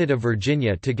the Senate of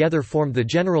Virginia together formed the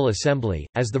General Assembly,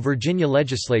 as the Virginia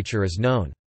legislature is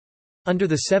known. Under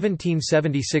the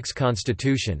 1776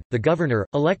 Constitution, the governor,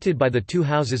 elected by the two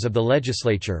houses of the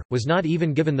legislature, was not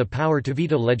even given the power to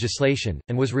veto legislation,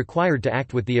 and was required to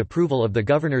act with the approval of the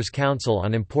governor's council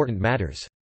on important matters.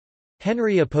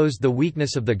 Henry opposed the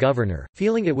weakness of the governor,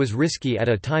 feeling it was risky at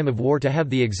a time of war to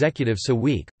have the executive so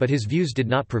weak, but his views did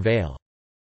not prevail.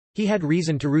 He had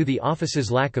reason to rue the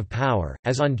office's lack of power,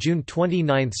 as on June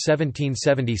 29,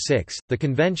 1776, the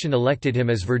convention elected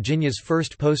him as Virginia's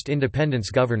first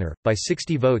post-independence governor, by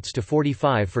 60 votes to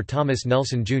 45 for Thomas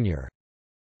Nelson, Jr.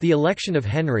 The election of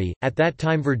Henry, at that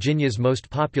time Virginia's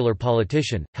most popular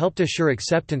politician, helped assure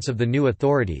acceptance of the new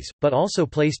authorities, but also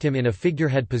placed him in a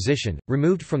figurehead position,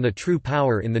 removed from the true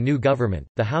power in the new government,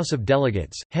 the House of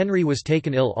Delegates. Henry was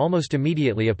taken ill almost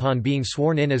immediately upon being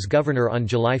sworn in as governor on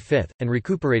July 5, and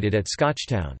recuperated at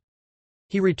Scotchtown.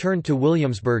 He returned to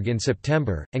Williamsburg in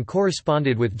September, and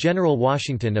corresponded with General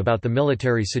Washington about the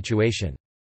military situation.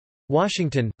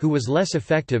 Washington, who was less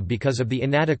effective because of the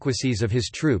inadequacies of his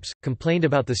troops, complained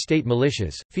about the state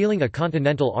militias, feeling a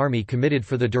Continental army committed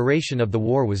for the duration of the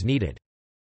war was needed.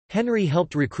 Henry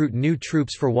helped recruit new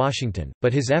troops for Washington,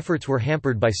 but his efforts were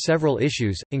hampered by several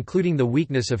issues, including the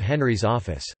weakness of Henry's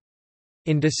office.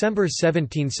 In December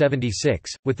 1776,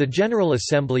 with the General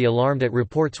Assembly alarmed at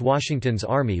reports Washington's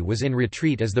army was in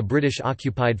retreat as the British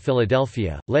occupied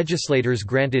Philadelphia, legislators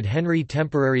granted Henry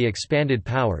temporary expanded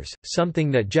powers, something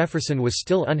that Jefferson was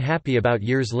still unhappy about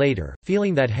years later,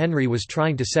 feeling that Henry was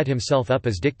trying to set himself up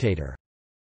as dictator.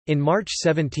 In March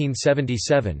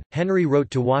 1777, Henry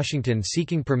wrote to Washington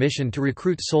seeking permission to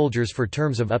recruit soldiers for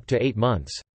terms of up to 8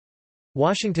 months.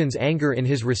 Washington's anger in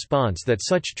his response that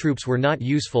such troops were not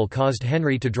useful caused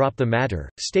Henry to drop the matter,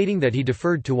 stating that he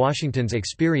deferred to Washington's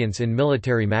experience in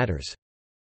military matters.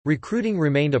 Recruiting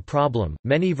remained a problem.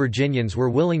 Many Virginians were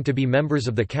willing to be members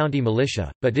of the county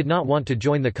militia, but did not want to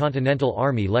join the Continental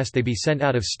Army lest they be sent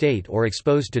out of state or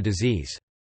exposed to disease.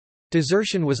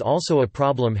 Desertion was also a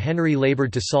problem Henry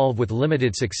labored to solve with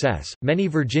limited success. Many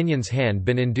Virginians had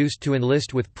been induced to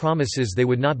enlist with promises they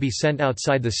would not be sent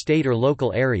outside the state or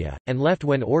local area, and left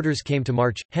when orders came to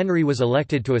march. Henry was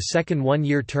elected to a second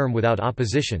one-year term without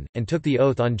opposition, and took the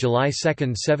oath on July 2,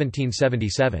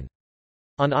 1777.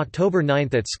 On October 9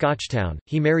 at Scotchtown,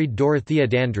 he married Dorothea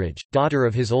Dandridge, daughter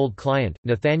of his old client,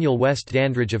 Nathaniel West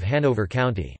Dandridge of Hanover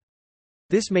County.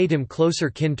 This made him closer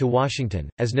kin to Washington,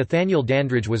 as Nathaniel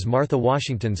Dandridge was Martha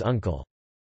Washington's uncle.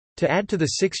 To add to the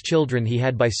 6 children he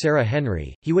had by Sarah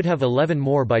Henry, he would have 11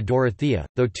 more by Dorothea,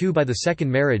 though 2 by the second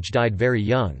marriage died very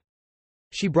young.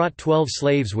 She brought 12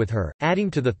 slaves with her,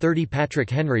 adding to the 30 Patrick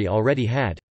Henry already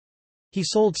had. He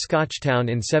sold Scotchtown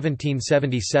in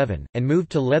 1777, and moved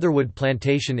to Leatherwood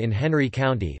Plantation in Henry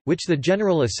County, which the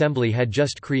General Assembly had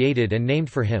just created and named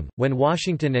for him. When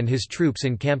Washington and his troops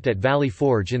encamped at Valley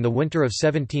Forge in the winter of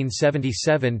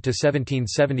 1777 to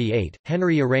 1778,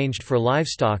 Henry arranged for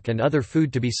livestock and other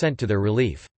food to be sent to their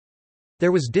relief.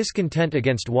 There was discontent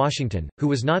against Washington, who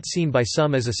was not seen by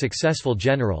some as a successful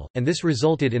general, and this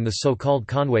resulted in the so-called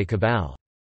Conway Cabal.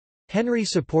 Henry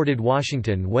supported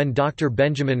Washington when Dr.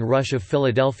 Benjamin Rush of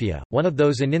Philadelphia, one of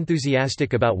those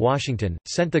unenthusiastic about Washington,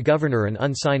 sent the governor an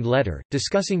unsigned letter,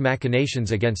 discussing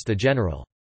machinations against the general.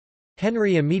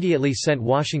 Henry immediately sent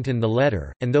Washington the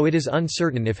letter, and though it is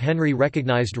uncertain if Henry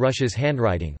recognized Rush's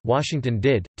handwriting, Washington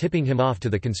did, tipping him off to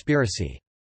the conspiracy.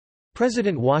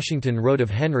 President Washington wrote of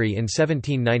Henry in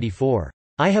 1794,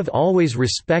 "I have always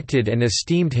respected and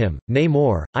esteemed him, nay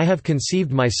more, I have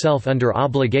conceived myself under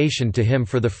obligation to him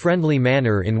for the friendly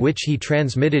manner in which he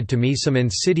transmitted to me some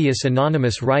insidious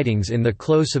anonymous writings in the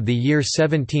close of the year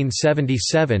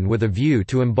 1777 with a view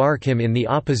to embark him in the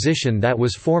opposition that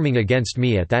was forming against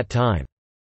me at that time."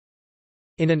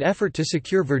 In an effort to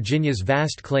secure Virginia's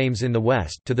vast claims in the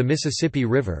west to the Mississippi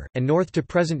River, and north to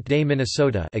present-day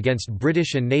Minnesota against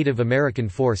British and Native American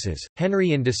forces,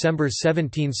 Henry in December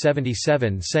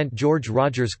 1777 sent George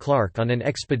Rogers Clark on an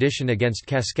expedition against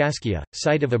Kaskaskia,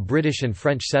 site of a British and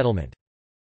French settlement.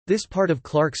 This part of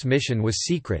Clark's mission was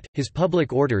secret, his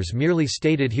public orders merely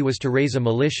stated he was to raise a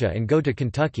militia and go to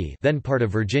Kentucky, then part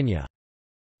of Virginia.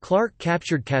 Clark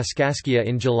captured Kaskaskia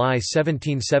in July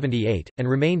 1778, and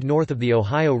remained north of the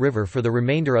Ohio River for the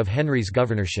remainder of Henry's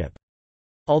governorship.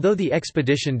 Although the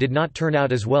expedition did not turn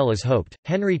out as well as hoped,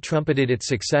 Henry trumpeted its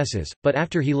successes, but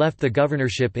after he left the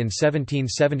governorship in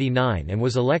 1779 and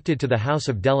was elected to the House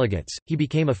of Delegates, he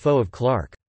became a foe of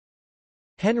Clark.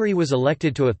 Henry was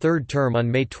elected to a third term on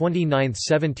May 29,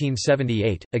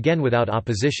 1778, again without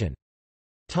opposition.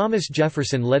 Thomas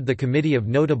Jefferson led the committee of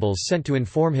notables sent to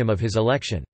inform him of his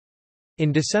election.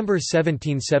 In December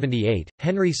 1778,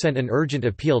 Henry sent an urgent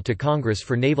appeal to Congress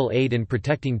for naval aid in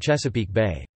protecting Chesapeake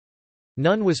Bay.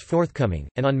 None was forthcoming,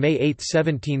 and on May 8,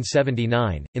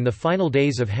 1779, in the final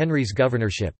days of Henry's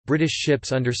governorship, British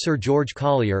ships under Sir George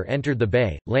Collier entered the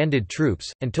bay, landed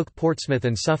troops, and took Portsmouth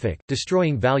and Suffolk,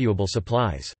 destroying valuable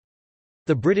supplies.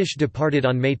 The British departed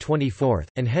on May 24,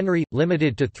 and Henry,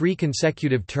 limited to 3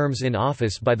 consecutive terms in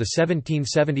office by the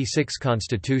 1776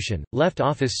 Constitution, left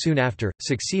office soon after,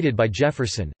 succeeded by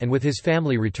Jefferson, and with his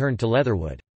family returned to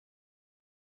Leatherwood.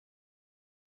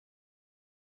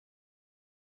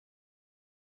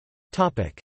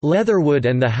 Leatherwood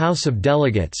and the House of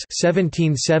Delegates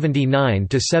 1779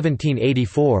 to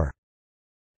 1784.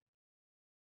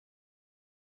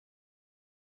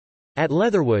 At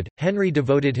Leatherwood, Henry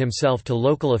devoted himself to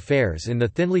local affairs in the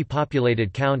thinly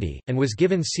populated county, and was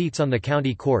given seats on the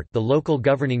county court, the local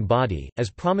governing body,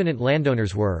 as prominent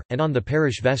landowners were, and on the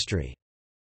parish vestry.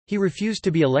 He refused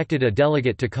to be elected a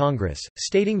delegate to Congress,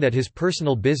 stating that his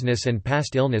personal business and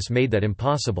past illness made that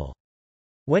impossible.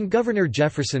 When Governor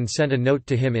Jefferson sent a note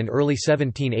to him in early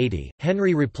 1780,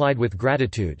 Henry replied with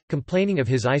gratitude, complaining of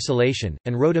his isolation,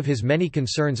 and wrote of his many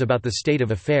concerns about the state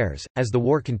of affairs, as the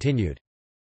war continued.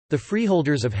 The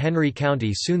freeholders of Henry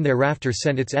County soon thereafter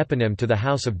sent its eponym to the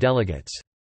House of Delegates.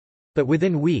 But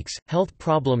within weeks, health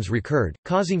problems recurred,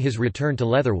 causing his return to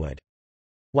Leatherwood.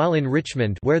 While in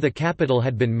Richmond, where the capital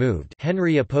had been moved,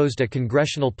 Henry opposed a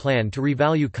congressional plan to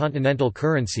revalue Continental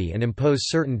currency and impose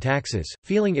certain taxes,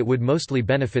 feeling it would mostly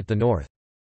benefit the North.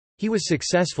 He was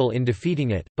successful in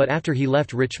defeating it, but after he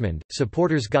left Richmond,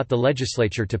 supporters got the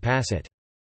legislature to pass it.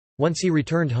 Once he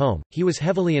returned home, he was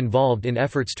heavily involved in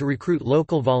efforts to recruit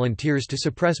local volunteers to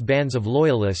suppress bands of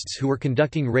Loyalists who were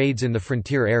conducting raids in the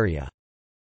frontier area.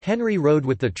 Henry rode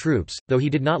with the troops, though he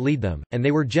did not lead them, and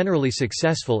they were generally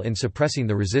successful in suppressing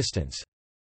the resistance.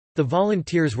 The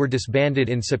volunteers were disbanded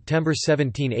in September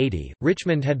 1780.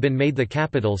 Richmond had been made the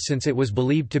capital since it was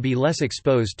believed to be less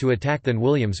exposed to attack than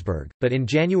Williamsburg, but in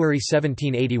January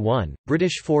 1781,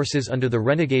 British forces under the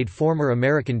renegade former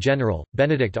American general,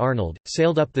 Benedict Arnold,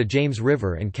 sailed up the James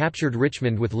River and captured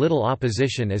Richmond with little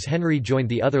opposition as Henry joined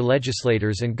the other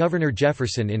legislators and Governor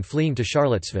Jefferson in fleeing to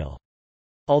Charlottesville.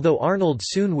 Although Arnold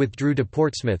soon withdrew to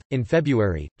Portsmouth, in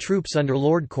February, troops under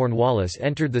Lord Cornwallis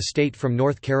entered the state from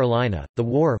North Carolina. The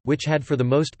war, which had for the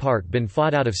most part been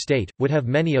fought out of state, would have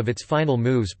many of its final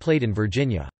moves played in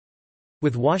Virginia.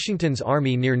 With Washington's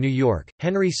army near New York,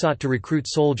 Henry sought to recruit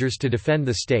soldiers to defend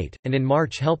the state, and in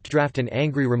March helped draft an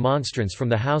angry remonstrance from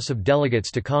the House of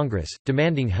Delegates to Congress,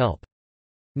 demanding help.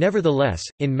 Nevertheless,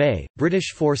 in May,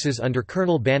 British forces under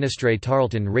Colonel Banastre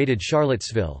Tarleton raided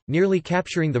Charlottesville, nearly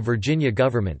capturing the Virginia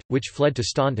government, which fled to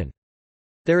Staunton.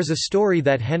 There is a story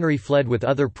that Henry fled with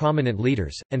other prominent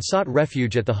leaders, and sought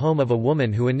refuge at the home of a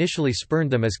woman who initially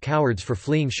spurned them as cowards for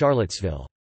fleeing Charlottesville.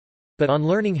 But on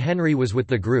learning Henry was with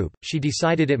the group, she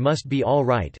decided it must be all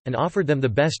right, and offered them the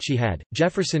best she had.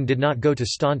 Jefferson did not go to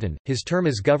Staunton, his term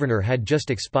as governor had just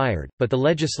expired, but the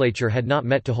legislature had not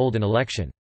met to hold an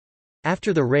election.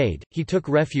 After the raid, he took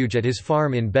refuge at his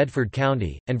farm in Bedford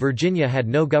County, and Virginia had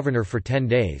no governor for 10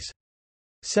 days.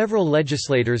 Several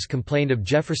legislators complained of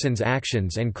Jefferson's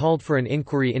actions and called for an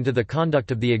inquiry into the conduct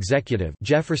of the executive,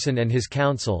 Jefferson and his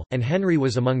council, and Henry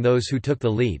was among those who took the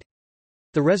lead.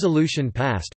 The resolution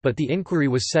passed, but the inquiry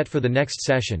was set for the next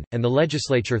session, and the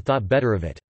legislature thought better of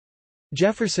it.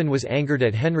 Jefferson was angered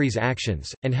at Henry's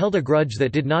actions, and held a grudge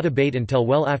that did not abate until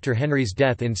well after Henry's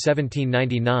death in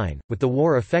 1799. With the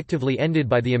war effectively ended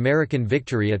by the American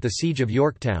victory at the Siege of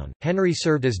Yorktown, Henry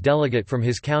served as delegate from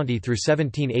his county through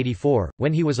 1784,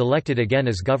 when he was elected again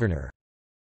as governor.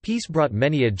 Peace brought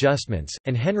many adjustments,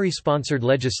 and Henry sponsored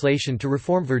legislation to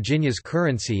reform Virginia's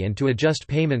currency and to adjust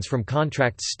payments from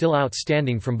contracts still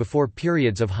outstanding from before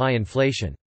periods of high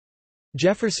inflation.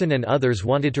 Jefferson and others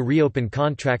wanted to reopen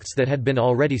contracts that had been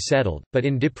already settled, but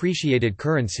in depreciated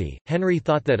currency. Henry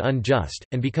thought that unjust,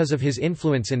 and because of his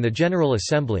influence in the General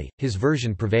Assembly, his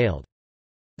version prevailed.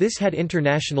 This had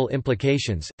international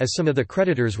implications, as some of the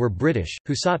creditors were British,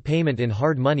 who sought payment in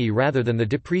hard money rather than the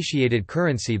depreciated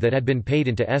currency that had been paid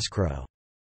into escrow.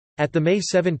 At the May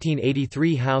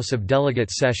 1783 House of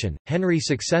Delegates session, Henry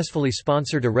successfully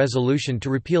sponsored a resolution to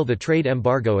repeal the trade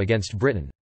embargo against Britain.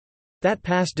 That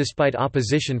passed despite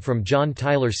opposition from John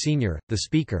Tyler Sr., the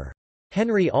Speaker.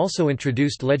 Henry also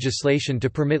introduced legislation to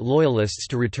permit Loyalists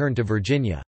to return to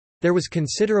Virginia. There was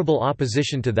considerable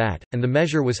opposition to that, and the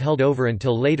measure was held over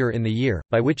until later in the year,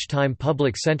 by which time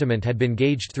public sentiment had been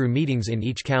gauged through meetings in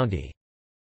each county.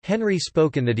 Henry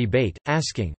spoke in the debate,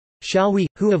 asking, "Shall we,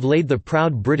 who have laid the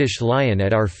proud British lion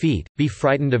at our feet, be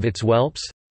frightened of its whelps?"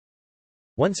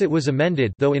 Once it was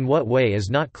amended, though in what way is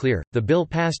not clear, the bill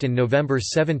passed in November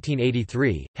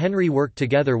 1783. Henry worked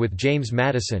together with James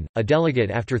Madison, a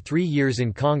delegate after 3 years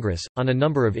in Congress, on a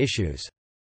number of issues.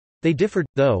 They differed,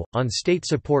 though, on state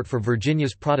support for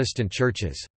Virginia's Protestant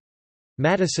churches.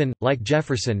 Madison, like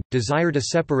Jefferson, desired a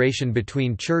separation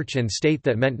between church and state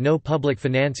that meant no public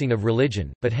financing of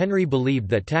religion, but Henry believed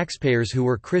that taxpayers who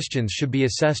were Christians should be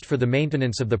assessed for the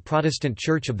maintenance of the Protestant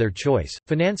church of their choice,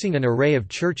 financing an array of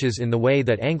churches in the way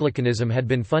that Anglicanism had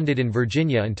been funded in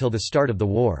Virginia until the start of the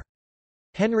war.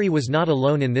 Henry was not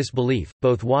alone in this belief,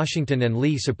 both Washington and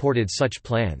Lee supported such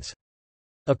plans.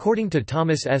 According to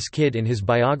Thomas S. Kidd in his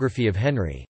biography of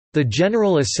Henry, "The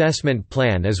General Assessment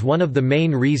Plan is one of the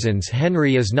main reasons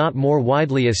Henry is not more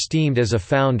widely esteemed as a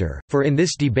founder, for in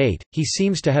this debate, he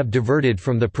seems to have diverted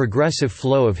from the progressive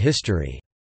flow of history."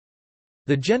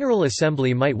 The General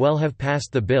Assembly might well have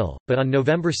passed the bill, but on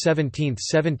November 17,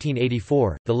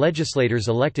 1784, the legislators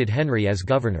elected Henry as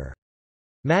governor.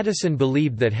 Madison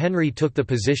believed that Henry took the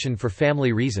position for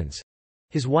family reasons.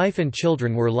 His wife and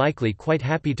children were likely quite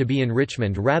happy to be in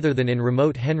Richmond rather than in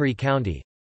remote Henry County.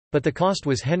 But the cost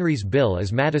was Henry's bill,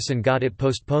 as Madison got it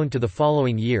postponed to the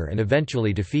following year and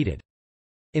eventually defeated.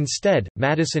 Instead,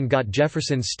 Madison got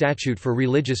Jefferson's statute for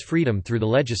religious freedom through the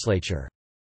legislature.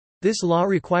 This law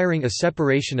requiring a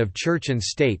separation of church and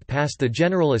state passed the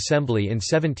General Assembly in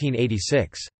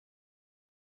 1786.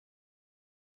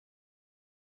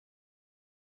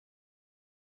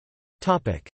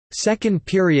 Second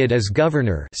period as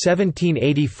governor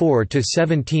 1784 to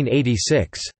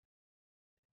 1786.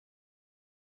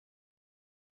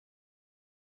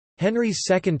 Henry's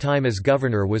second time as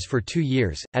governor was for 2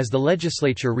 years, as the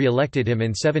legislature re-elected him in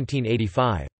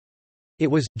 1785. It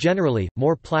was, generally,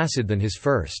 more placid than his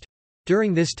first.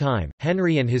 During this time,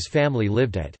 Henry and his family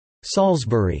lived at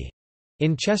Salisbury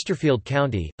in Chesterfield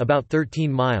County, about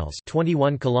 13 miles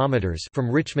 (21 kilometers)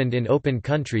 from Richmond in open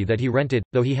country that he rented,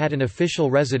 though he had an official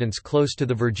residence close to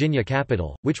the Virginia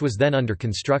capital, which was then under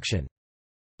construction.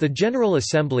 The General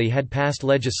Assembly had passed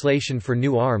legislation for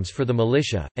new arms for the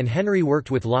militia, and Henry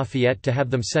worked with Lafayette to have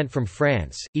them sent from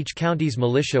France. Each county's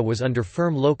militia was under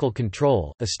firm local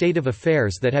control, a state of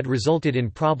affairs that had resulted in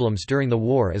problems during the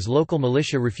war as local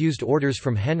militia refused orders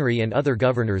from Henry and other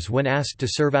governors when asked to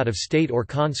serve out of state or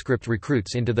conscript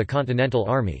recruits into the Continental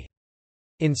Army.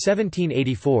 In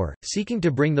 1784, seeking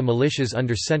to bring the militias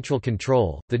under central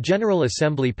control, the General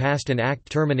Assembly passed an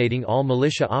act terminating all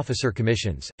militia officer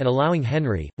commissions, and allowing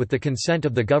Henry, with the consent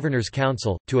of the Governor's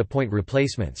Council, to appoint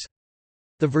replacements.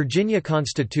 The Virginia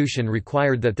Constitution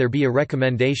required that there be a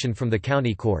recommendation from the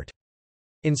county court.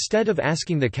 Instead of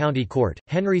asking the county court,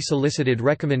 Henry solicited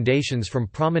recommendations from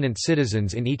prominent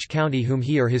citizens in each county whom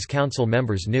he or his council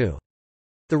members knew.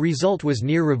 The result was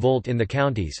near revolt in the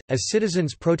counties, as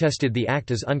citizens protested the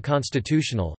act as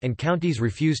unconstitutional, and counties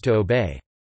refused to obey.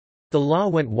 The law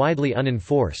went widely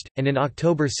unenforced, and in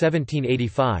October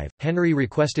 1785, Henry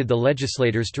requested the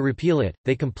legislators to repeal it.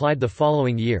 They complied the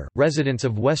following year. Residents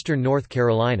of western North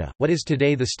Carolina, what is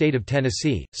today the state of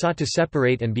Tennessee, sought to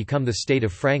separate and become the state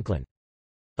of Franklin.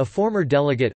 A former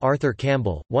delegate, Arthur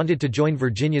Campbell, wanted to join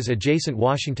Virginia's adjacent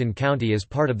Washington County as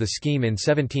part of the scheme in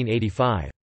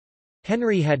 1785.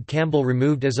 Henry had Campbell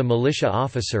removed as a militia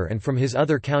officer and from his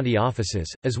other county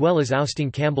offices, as well as ousting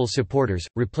Campbell's supporters,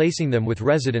 replacing them with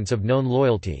residents of known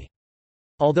loyalty.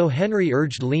 Although Henry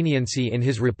urged leniency in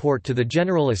his report to the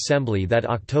General Assembly that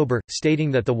October, stating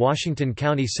that the Washington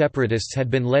County separatists had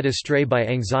been led astray by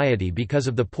anxiety because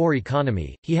of the poor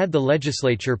economy, he had the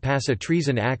legislature pass a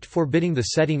Treason Act forbidding the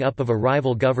setting up of a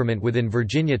rival government within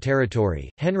Virginia territory.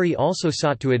 Henry also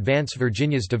sought to advance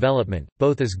Virginia's development,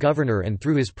 both as governor and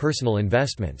through his personal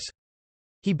investments.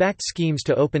 He backed schemes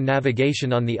to open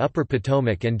navigation on the upper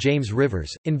Potomac and James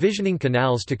rivers, envisioning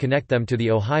canals to connect them to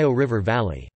the Ohio River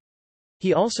Valley.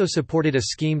 He also supported a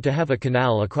scheme to have a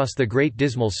canal across the Great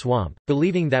Dismal Swamp,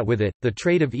 believing that with it, the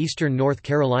trade of eastern North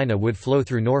Carolina would flow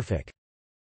through Norfolk.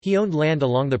 He owned land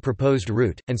along the proposed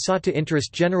route, and sought to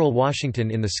interest General Washington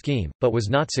in the scheme, but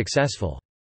was not successful.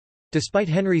 Despite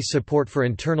Henry's support for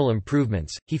internal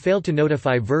improvements, he failed to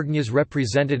notify Virginia's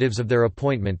representatives of their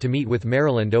appointment to meet with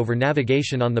Maryland over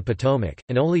navigation on the Potomac,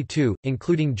 and only two,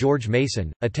 including George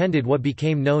Mason, attended what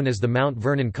became known as the Mount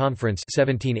Vernon Conference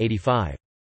 1785.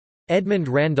 Edmund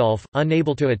Randolph,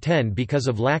 unable to attend because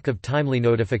of lack of timely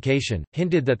notification,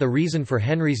 hinted that the reason for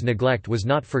Henry's neglect was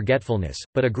not forgetfulness,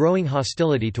 but a growing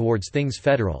hostility towards things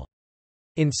federal.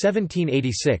 In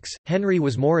 1786, Henry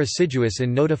was more assiduous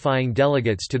in notifying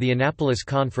delegates to the Annapolis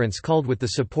Conference called with the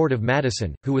support of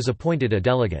Madison, who was appointed a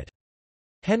delegate.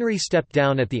 Henry stepped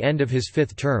down at the end of his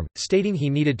fifth term, stating he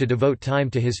needed to devote time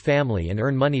to his family and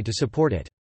earn money to support it.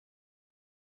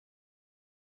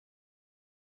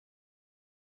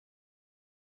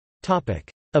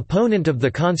 Opponent of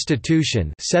the Constitution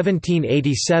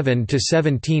 1787 to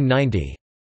 1790.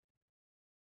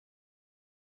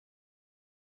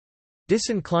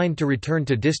 Disinclined to return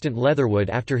to distant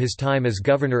Leatherwood after his time as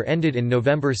governor ended in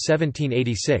November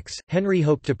 1786, Henry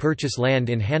hoped to purchase land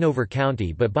in Hanover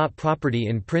County but bought property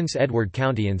in Prince Edward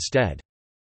County instead.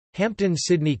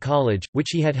 Hampton-Sydney College, which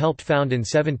he had helped found in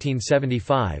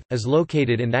 1775, is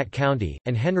located in that county,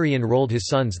 and Henry enrolled his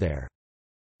sons there.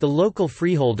 The local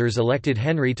freeholders elected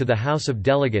Henry to the House of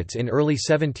Delegates in early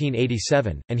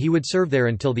 1787, and he would serve there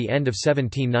until the end of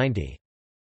 1790.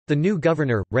 The new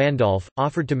governor, Randolph,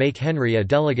 offered to make Henry a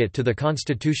delegate to the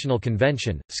Constitutional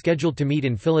Convention, scheduled to meet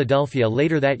in Philadelphia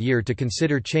later that year to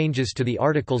consider changes to the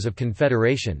Articles of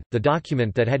Confederation, the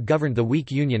document that had governed the weak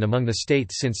union among the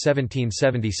states since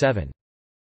 1777.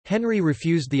 Henry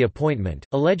refused the appointment,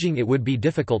 alleging it would be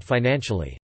difficult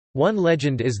financially. One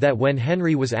legend is that when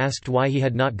Henry was asked why he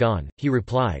had not gone, he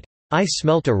replied, "I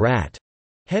smelt a rat."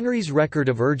 Henry's record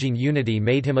of urging unity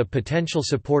made him a potential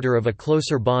supporter of a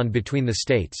closer bond between the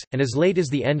states, and as late as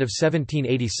the end of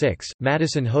 1786,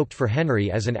 Madison hoped for Henry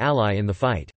as an ally in the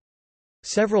fight.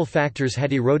 Several factors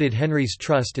had eroded Henry's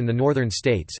trust in the northern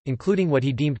states, including what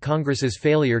he deemed Congress's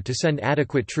failure to send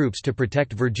adequate troops to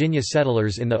protect Virginia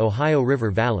settlers in the Ohio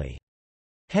River Valley.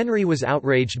 Henry was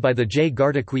outraged by the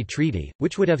Jay-Gardoqui Treaty,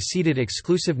 which would have ceded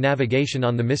exclusive navigation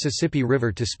on the Mississippi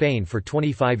River to Spain for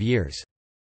 25 years.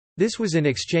 This was in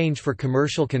exchange for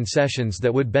commercial concessions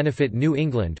that would benefit New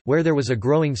England, where there was a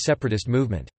growing separatist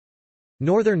movement.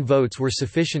 Northern votes were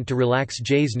sufficient to relax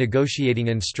Jay's negotiating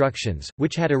instructions,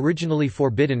 which had originally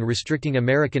forbidden restricting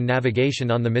American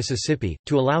navigation on the Mississippi,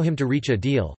 to allow him to reach a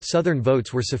deal. Southern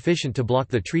votes were sufficient to block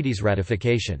the treaty's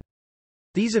ratification.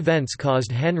 These events caused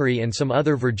Henry and some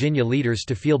other Virginia leaders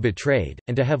to feel betrayed,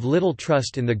 and to have little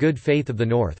trust in the good faith of the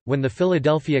North. When the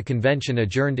Philadelphia Convention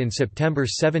adjourned in September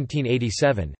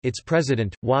 1787, its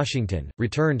president, Washington,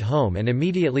 returned home and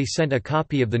immediately sent a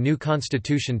copy of the new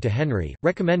Constitution to Henry,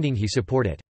 recommending he support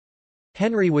it.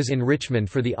 Henry was in Richmond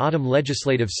for the autumn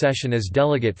legislative session as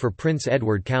delegate for Prince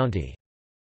Edward County.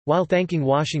 While thanking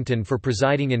Washington for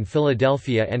presiding in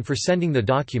Philadelphia and for sending the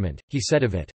document, he said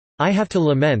of it, "I have to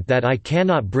lament that I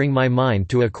cannot bring my mind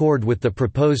to accord with the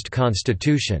proposed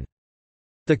Constitution.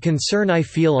 The concern I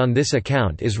feel on this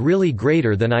account is really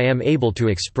greater than I am able to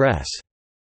express."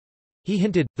 He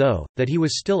hinted, though, that he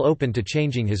was still open to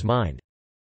changing his mind.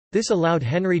 This allowed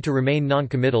Henry to remain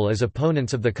noncommittal as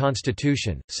opponents of the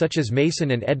Constitution, such as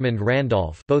Mason and Edmund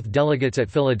Randolph, both delegates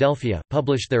at Philadelphia,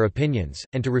 published their opinions,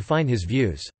 and to refine his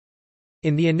views.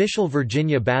 In the initial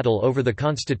Virginia battle over the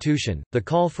Constitution, the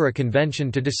call for a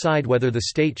convention to decide whether the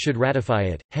state should ratify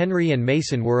it, Henry and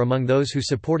Mason were among those who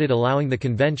supported allowing the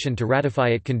convention to ratify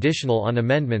it conditional on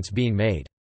amendments being made.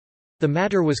 The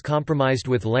matter was compromised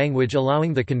with language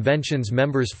allowing the convention's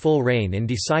members full rein in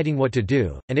deciding what to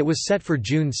do, and it was set for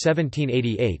June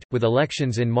 1788, with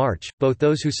elections in March. Both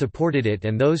those who supported it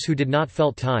and those who did not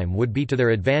felt time would be to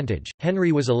their advantage.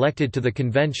 Henry was elected to the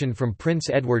convention from Prince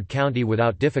Edward County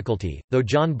without difficulty, though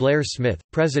John Blair Smith,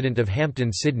 president of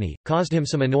Hampton-Sydney, caused him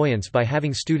some annoyance by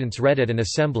having students read at an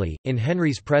assembly, in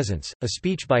Henry's presence, a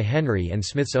speech by Henry and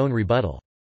Smith's own rebuttal.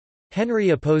 Henry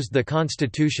opposed the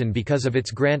Constitution because of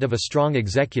its grant of a strong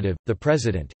executive, the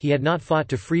President. He had not fought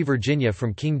to free Virginia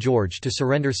from King George to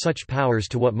surrender such powers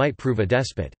to what might prove a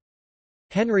despot.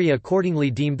 Henry accordingly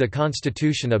deemed the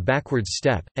Constitution a backward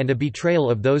step, and a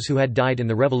betrayal of those who had died in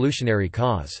the Revolutionary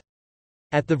cause.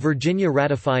 At the Virginia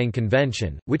Ratifying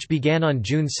Convention, which began on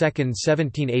June 2,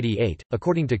 1788,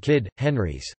 according to Kidd,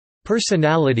 Henry's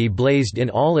personality blazed in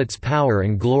all its power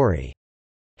and glory.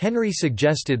 Henry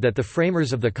suggested that the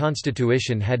framers of the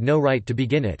Constitution had no right to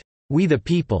begin it, "We the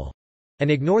people," and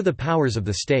ignore the powers of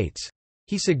the states.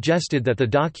 He suggested that the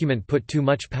document put too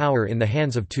much power in the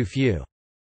hands of too few.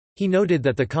 He noted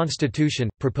that the Constitution,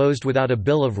 proposed without a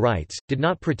Bill of Rights, did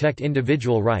not protect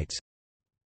individual rights.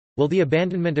 "Will the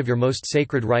abandonment of your most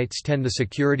sacred rights tend the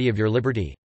security of your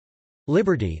liberty?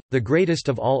 Liberty, the greatest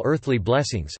of all earthly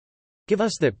blessings. Give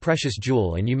us that precious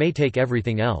jewel and you may take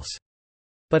everything else.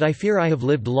 But I fear I have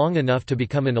lived long enough to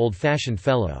become an old-fashioned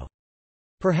fellow.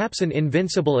 Perhaps an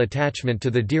invincible attachment to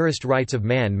the dearest rights of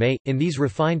man may, in these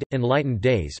refined, enlightened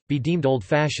days, be deemed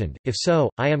old-fashioned. If so,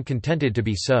 I am contented to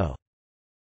be so."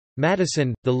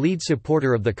 Madison, the lead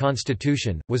supporter of the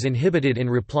Constitution, was inhibited in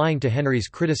replying to Henry's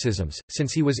criticisms,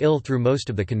 since he was ill through most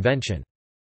of the convention.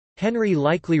 Henry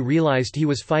likely realized he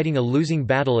was fighting a losing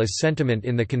battle as sentiment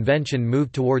in the convention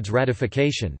moved towards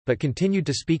ratification, but continued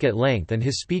to speak at length, and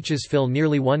his speeches fill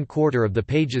nearly 1/4 of the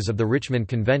pages of the Richmond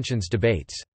Convention's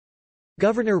debates.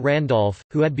 Governor Randolph,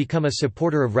 who had become a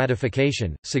supporter of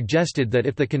ratification, suggested that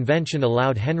if the convention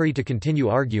allowed Henry to continue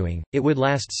arguing, it would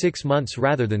last 6 months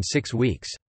rather than 6 weeks.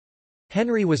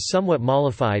 Henry was somewhat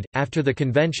mollified, after the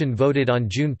convention voted on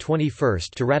June 21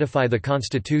 to ratify the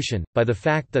Constitution, by the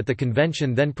fact that the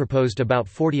convention then proposed about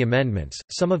 40 amendments,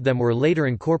 some of them were later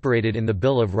incorporated in the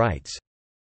Bill of Rights.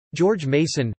 George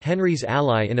Mason, Henry's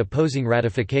ally in opposing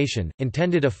ratification,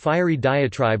 intended a fiery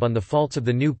diatribe on the faults of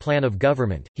the new plan of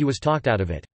government. He was talked out of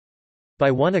it. By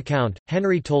one account,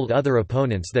 Henry told other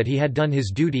opponents that he had done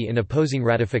his duty in opposing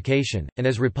ratification, and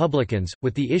as Republicans,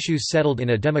 with the issues settled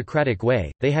in a democratic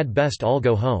way, they had best all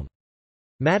go home.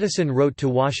 Madison wrote to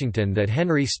Washington that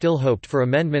Henry still hoped for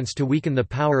amendments to weaken the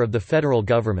power of the federal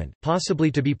government,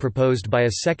 possibly to be proposed by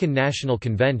a second national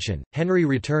convention. Henry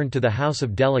returned to the House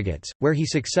of Delegates, where he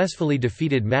successfully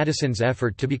defeated Madison's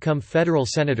effort to become federal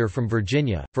senator from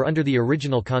Virginia, for under the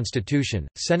original Constitution,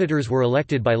 senators were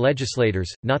elected by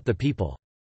legislators, not the people.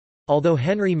 Although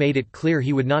Henry made it clear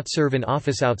he would not serve in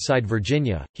office outside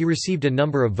Virginia, he received a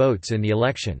number of votes in the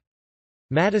election.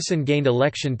 Madison gained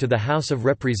election to the House of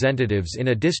Representatives in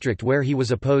a district where he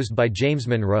was opposed by James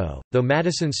Monroe, though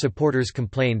Madison's supporters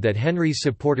complained that Henry's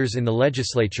supporters in the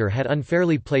legislature had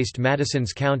unfairly placed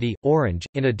Madison's county, Orange,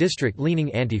 in a district leaning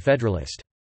anti-federalist.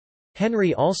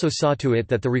 Henry also saw to it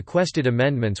that the requested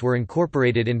amendments were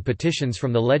incorporated in petitions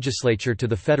from the legislature to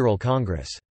the federal Congress.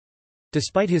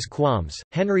 Despite his qualms,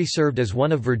 Henry served as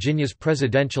one of Virginia's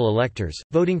presidential electors,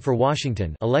 voting for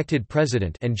Washington, elected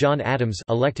president, and John Adams,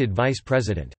 elected vice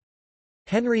president.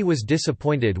 Henry was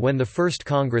disappointed when the First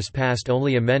Congress passed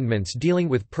only amendments dealing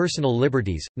with personal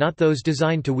liberties, not those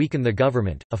designed to weaken the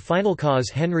government. A final cause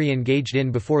Henry engaged in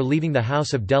before leaving the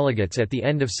House of Delegates at the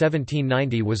end of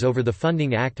 1790 was over the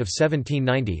Funding Act of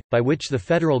 1790, by which the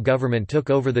federal government took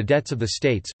over the debts of the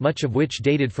states, much of which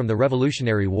dated from the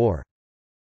Revolutionary War.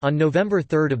 On November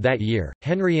 3 of that year,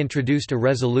 Henry introduced a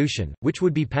resolution, which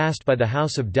would be passed by the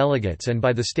House of Delegates and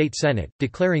by the state Senate,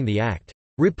 declaring the act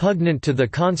repugnant to the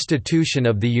Constitution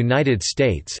of the United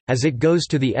States, as it goes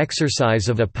to the exercise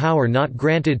of a power not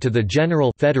granted to the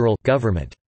general federal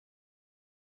government.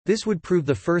 This would prove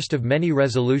the first of many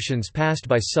resolutions passed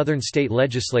by Southern state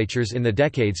legislatures in the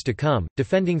decades to come,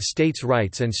 defending states'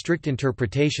 rights and strict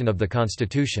interpretation of the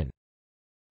Constitution.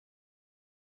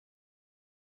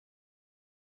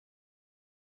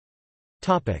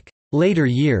 Later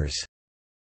years.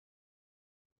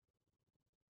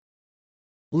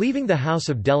 Leaving the House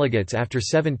of Delegates after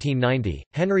 1790,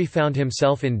 Henry found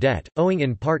himself in debt, owing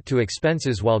in part to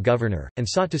expenses while governor, and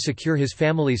sought to secure his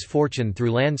family's fortune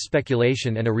through land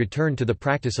speculation and a return to the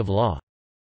practice of law.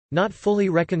 Not fully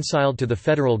reconciled to the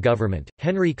federal government,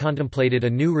 Henry contemplated a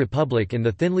new republic in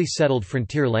the thinly settled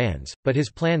frontier lands, but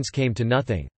his plans came to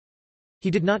nothing. He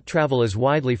did not travel as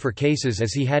widely for cases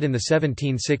as he had in the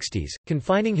 1760s,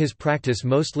 confining his practice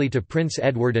mostly to Prince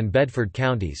Edward and Bedford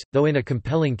counties, though in a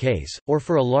compelling case, or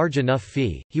for a large enough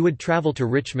fee, he would travel to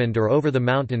Richmond or over the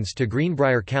mountains to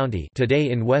Greenbrier County, today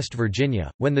in West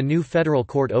Virginia. When the new federal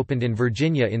court opened in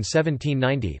Virginia in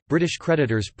 1790, British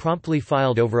creditors promptly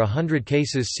filed over 100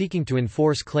 cases seeking to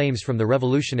enforce claims from the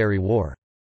Revolutionary War.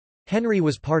 Henry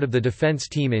was part of the defense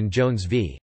team in Jones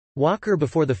v. Walker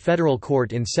before the federal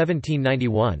court in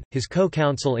 1791. His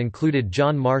co-counsel included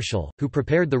John Marshall, who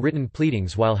prepared the written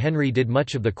pleadings while Henry did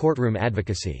much of the courtroom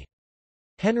advocacy.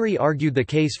 Henry argued the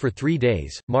case for 3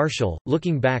 days. Marshall,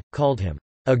 looking back, called him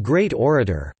a great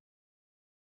orator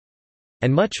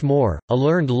and much more, a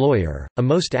learned lawyer, a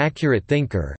most accurate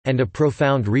thinker, and a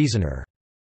profound reasoner.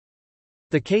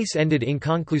 The case ended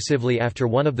inconclusively after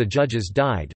one of the judges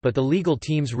died, but the legal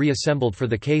teams reassembled for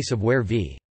the case of Ware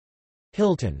v.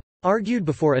 Hilton. Argued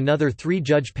before another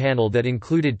 3-judge panel that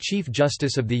included Chief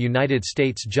Justice of the United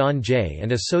States John Jay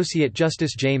and Associate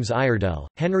Justice James Iredell,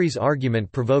 Henry's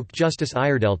argument provoked Justice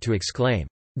Iredell to exclaim,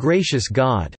 "Gracious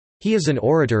God! He is an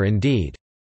orator indeed!"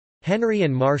 Henry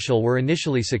and Marshall were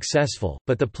initially successful,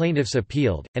 but the plaintiffs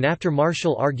appealed, and after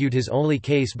Marshall argued his only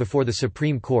case before the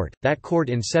Supreme Court, that court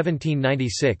in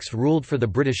 1796 ruled for the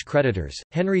British creditors.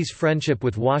 Henry's friendship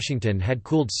with Washington had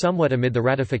cooled somewhat amid the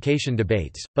ratification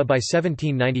debates, but by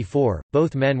 1794,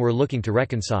 both men were looking to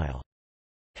reconcile.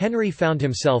 Henry found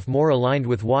himself more aligned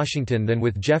with Washington than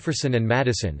with Jefferson and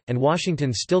Madison, and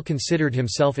Washington still considered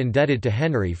himself indebted to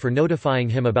Henry for notifying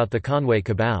him about the Conway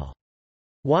Cabal.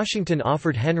 Washington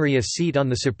offered Henry a seat on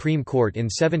the Supreme Court in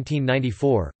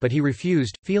 1794, but he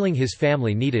refused, feeling his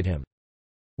family needed him.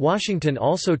 Washington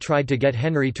also tried to get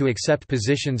Henry to accept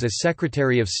positions as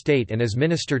Secretary of State and as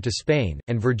Minister to Spain,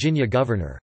 and Virginia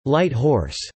Governor. Light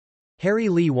Horse Harry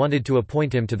Lee wanted to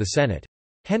appoint him to the Senate.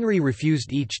 Henry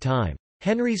refused each time.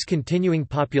 Henry's continuing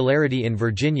popularity in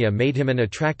Virginia made him an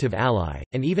attractive ally,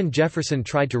 and even Jefferson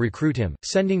tried to recruit him,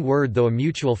 sending word though a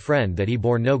mutual friend that he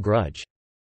bore no grudge.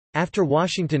 After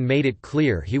Washington made it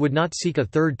clear he would not seek a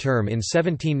third term in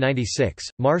 1796,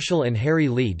 Marshall and Harry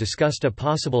Lee discussed a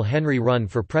possible Henry run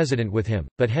for president with him,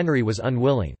 but Henry was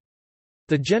unwilling.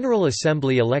 The General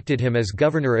Assembly elected him as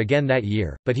governor again that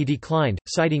year, but he declined,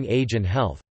 citing age and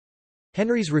health.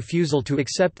 Henry's refusal to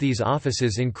accept these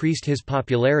offices increased his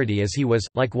popularity as he was,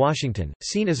 like Washington,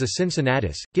 seen as a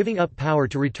Cincinnatus, giving up power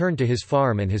to return to his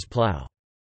farm and his plow.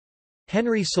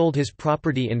 Henry sold his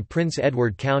property in Prince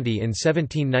Edward County in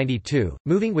 1792,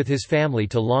 moving with his family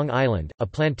to Long Island, a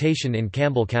plantation in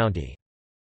Campbell County.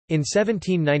 In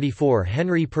 1794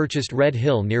 Henry purchased Red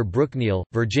Hill near Brookneal,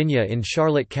 Virginia in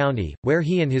Charlotte County, where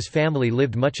he and his family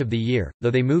lived much of the year,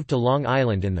 though they moved to Long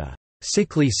Island in the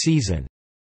sickly season.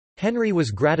 Henry was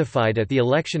gratified at the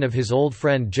election of his old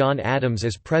friend John Adams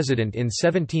as president in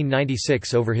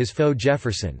 1796 over his foe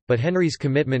Jefferson, but Henry's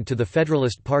commitment to the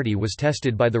Federalist Party was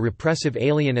tested by the repressive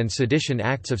Alien and Sedition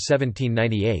Acts of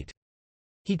 1798.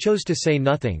 He chose to say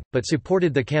nothing, but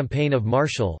supported the campaign of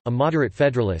Marshall, a moderate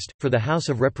Federalist, for the House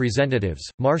of Representatives.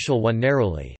 Marshall won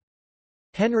narrowly.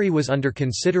 Henry was under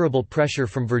considerable pressure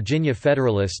from Virginia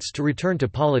Federalists to return to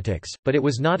politics, but it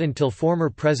was not until former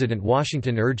President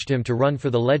Washington urged him to run for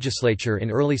the legislature in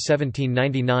early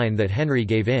 1799 that Henry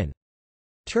gave in.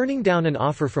 Turning down an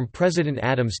offer from President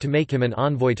Adams to make him an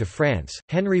envoy to France,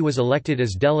 Henry was elected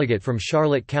as delegate from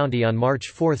Charlotte County on March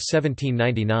 4,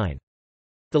 1799.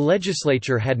 The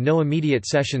legislature had no immediate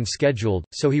session scheduled,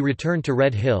 so he returned to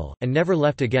Red Hill, and never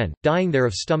left again, dying there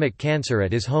of stomach cancer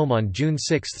at his home on June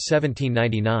 6,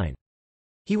 1799.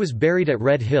 He was buried at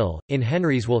Red Hill. In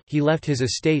Henry's will, he left his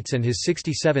estates and his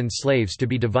 67 slaves to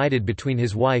be divided between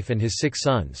his wife and his 6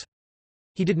 sons.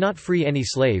 He did not free any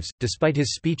slaves, despite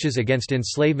his speeches against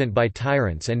enslavement by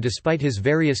tyrants and despite his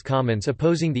various comments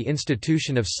opposing the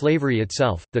institution of slavery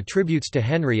itself. The tributes to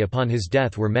Henry upon his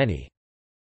death were many.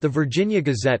 The Virginia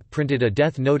Gazette printed a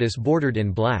death notice bordered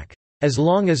in black, "As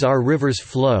long as our rivers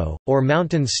flow, or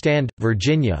mountains stand,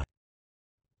 Virginia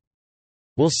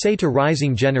will say to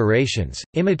rising generations,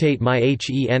 imitate my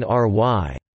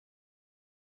Henry."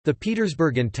 The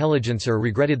Petersburg Intelligencer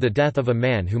regretted the death of a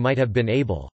man who might have been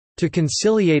able to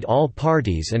conciliate all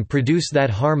parties and produce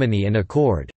that harmony and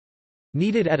accord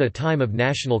needed at a time of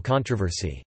national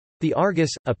controversy. The Argus,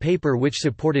 a paper which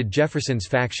supported Jefferson's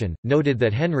faction, noted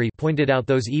that Henry pointed out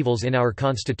those evils in our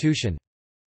Constitution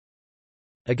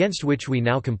against which we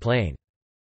now complain.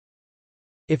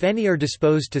 If any are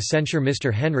disposed to censure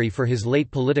Mr. Henry for his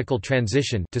late political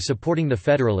transition to supporting the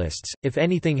Federalists, if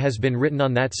anything has been written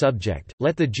on that subject,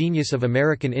 let the genius of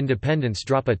American independence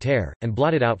drop a tear, and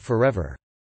blot it out forever.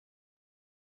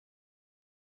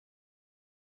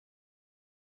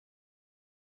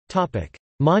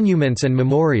 Monuments and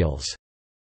memorials.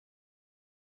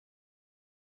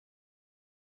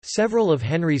 Several of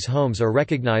Henry's homes are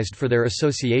recognized for their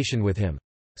association with him.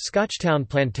 Scotchtown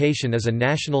Plantation is a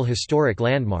National Historic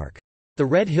Landmark. The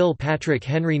Red Hill Patrick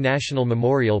Henry National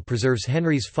Memorial preserves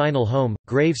Henry's final home,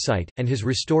 gravesite, and his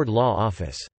restored law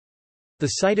office. The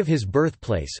site of his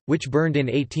birthplace, which burned in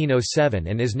 1807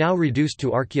 and is now reduced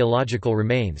to archaeological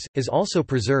remains, is also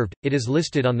preserved. It is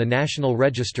listed on the National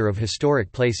Register of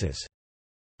Historic Places.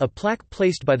 A plaque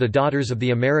placed by the Daughters of the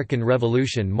American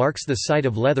Revolution marks the site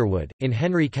of Leatherwood, in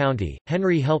Henry County.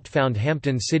 Henry helped found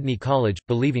Hampton-Sydney College,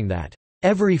 believing that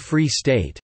every free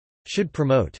state should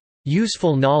promote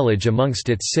useful knowledge amongst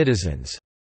its citizens.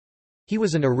 He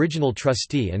was an original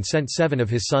trustee and sent 7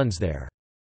 of his sons there.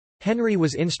 Henry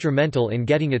was instrumental in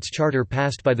getting its charter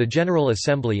passed by the General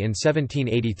Assembly in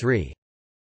 1783.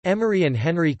 Emory and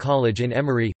Henry College in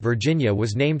Emory, Virginia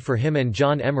was named for him and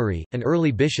John Emory, an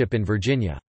early bishop in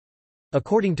Virginia.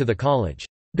 According to the college,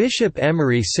 Bishop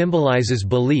Emory symbolizes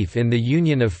belief in the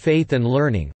union of faith and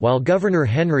learning, while Governor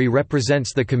Henry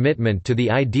represents the commitment to the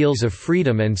ideals of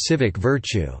freedom and civic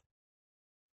virtue.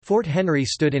 Fort Henry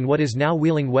stood in what is now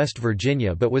Wheeling, West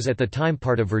Virginia but was at the time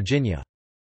part of Virginia.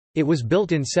 It was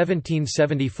built in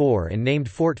 1774 and named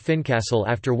Fort Fincastle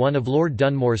after one of Lord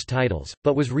Dunmore's titles,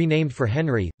 but was renamed for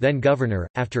Henry, then governor,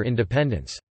 after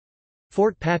independence.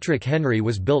 Fort Patrick Henry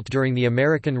was built during the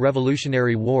American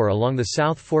Revolutionary War along the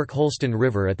South Fork Holston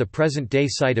River at the present-day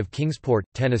site of Kingsport,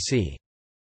 Tennessee.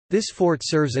 This fort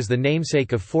serves as the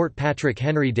namesake of Fort Patrick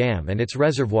Henry Dam and its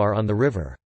reservoir on the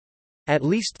river. At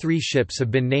least 3 ships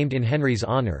have been named in Henry's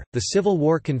honor: the Civil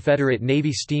War Confederate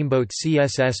Navy steamboat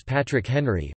CSS Patrick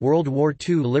Henry, World War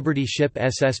II Liberty ship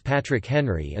SS Patrick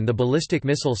Henry, and the ballistic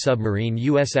missile submarine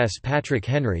USS Patrick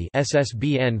Henry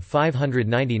SSBN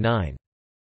 599.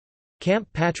 Camp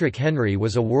Patrick Henry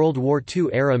was a World War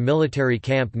II-era military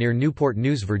camp near Newport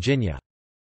News, Virginia.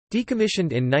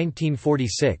 Decommissioned in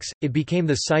 1946, it became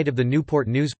the site of the Newport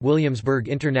News – Williamsburg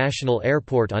International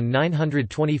Airport on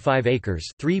 925 acres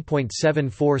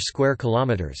 (3.74 square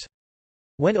kilometers).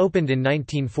 When opened in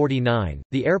 1949,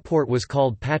 the airport was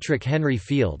called Patrick Henry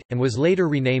Field, and was later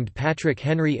renamed Patrick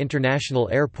Henry International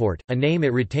Airport, a name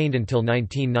it retained until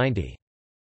 1990.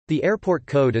 The airport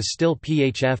code is still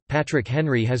PHF. Patrick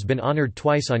Henry has been honored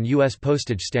twice on U.S.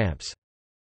 postage stamps.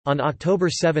 On October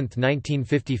 7,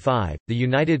 1955, the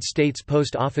United States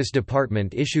Post Office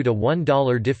Department issued a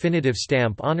 $1 definitive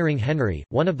stamp honoring Henry,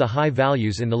 one of the high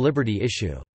values in the Liberty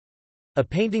issue. A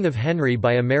painting of Henry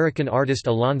by American artist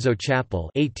Alonzo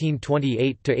Chappell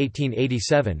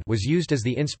 (1828–1887) was used as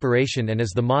the inspiration and as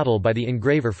the model by the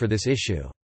engraver for this issue.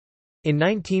 In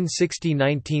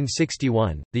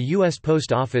 1960–1961, the U.S.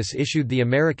 Post Office issued the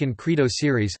American Credo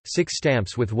series, 6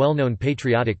 stamps with well-known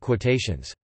patriotic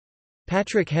quotations.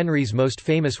 Patrick Henry's most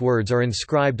famous words are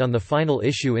inscribed on the final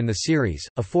issue in the series,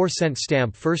 a 4-cent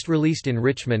stamp first released in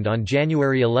Richmond on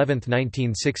January 11,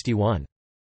 1961.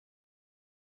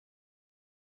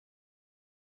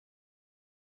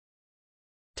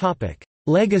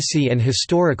 Legacy and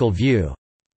historical view.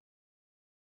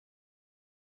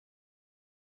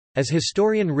 As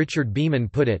historian Richard Beeman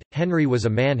put it, Henry was a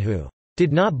man who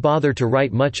did not bother to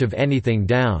write much of anything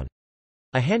down,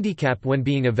 a handicap when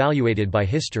being evaluated by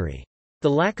history. The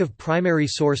lack of primary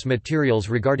source materials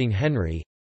regarding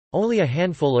Henry—only a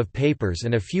handful of papers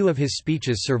and a few of his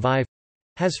speeches survive—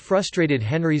 has frustrated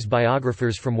Henry's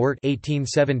biographers from Wirt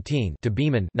 1817 to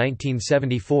Beeman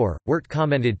 1974. Wirt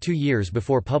commented 2 years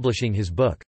before publishing his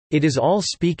book, "It is all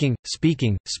speaking,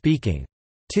 speaking, speaking.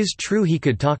 'Tis true he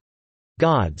could talk.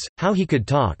 Gods, how he could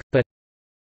talk, but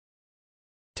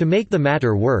to make the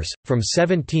matter worse, from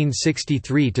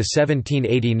 1763 to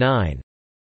 1789,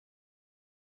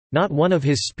 not one of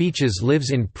his speeches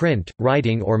lives in print,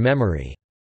 writing or memory."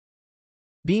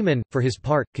 Beeman, for his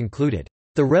part, concluded,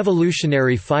 "The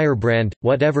revolutionary firebrand,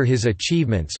 whatever his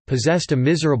achievements, possessed a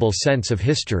miserable sense of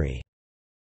history."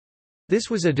 This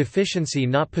was a deficiency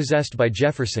not possessed by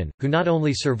Jefferson, who not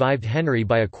only survived Henry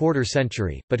by a quarter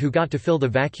century, but who got to fill the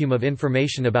vacuum of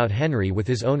information about Henry with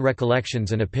his own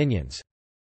recollections and opinions.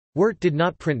 Wirt did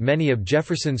not print many of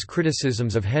Jefferson's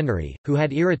criticisms of Henry, who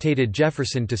had irritated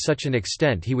Jefferson to such an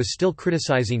extent he was still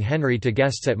criticizing Henry to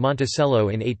guests at Monticello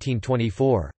in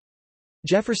 1824.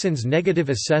 Jefferson's negative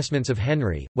assessments of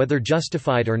Henry, whether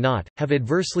justified or not, have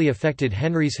adversely affected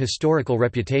Henry's historical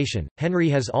reputation. Henry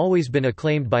has always been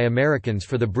acclaimed by Americans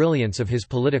for the brilliance of his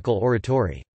political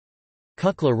oratory.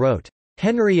 Kukla wrote,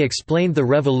 "Henry explained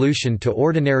the Revolution to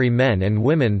ordinary men and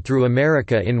women through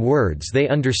America in words they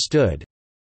understood,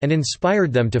 and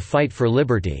inspired them to fight for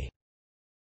liberty."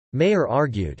 Mayer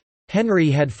argued,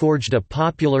 "Henry had forged a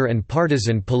popular and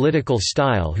partisan political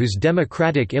style whose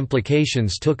democratic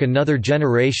implications took another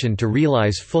generation to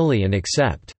realize fully and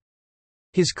accept.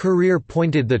 His career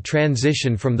pointed the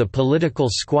transition from the political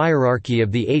squirearchy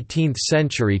of the 18th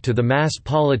century to the mass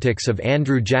politics of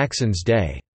Andrew Jackson's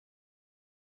day."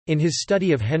 In his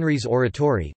study of Henry's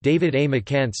oratory, David A.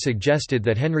 McCants suggested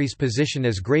that Henry's position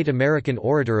as great American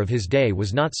orator of his day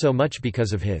was not so much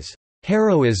because of his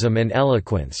heroism and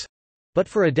eloquence, but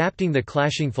for adapting the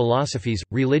clashing philosophies,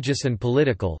 religious and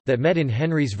political, that met in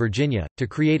Henry's Virginia, to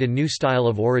create a new style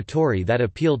of oratory that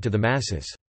appealed to the masses.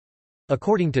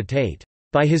 According to Tate,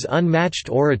 "By his unmatched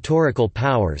oratorical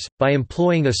powers, by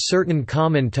employing a certain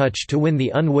common touch to win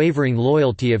the unwavering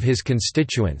loyalty of his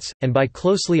constituents, and by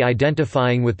closely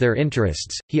identifying with their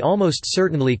interests, he almost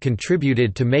certainly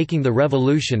contributed to making the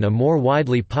Revolution a more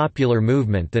widely popular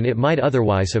movement than it might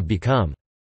otherwise have become."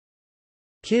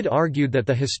 Kidd argued that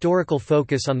the historical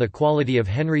focus on the quality of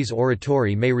Henry's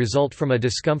oratory may result from a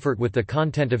discomfort with the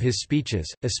content of his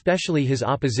speeches, especially his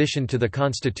opposition to the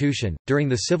Constitution. During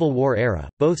the Civil War era,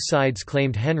 both sides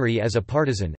claimed Henry as a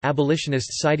partisan,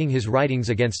 abolitionists citing his writings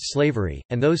against slavery,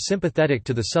 and those sympathetic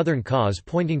to the Southern cause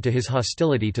pointing to his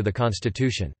hostility to the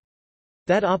Constitution.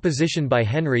 That opposition by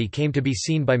Henry came to be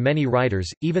seen by many writers,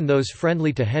 even those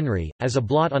friendly to Henry, as a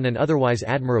blot on an otherwise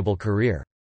admirable career.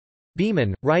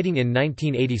 Beeman, writing in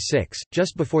 1986,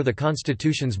 just before the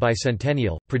Constitution's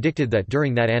bicentennial, predicted that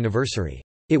during that anniversary,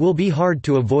 "It will be hard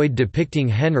to avoid depicting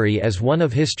Henry as one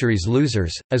of history's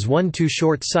losers, as one too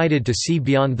short-sighted to see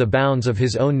beyond the bounds of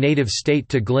his own native state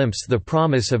to glimpse the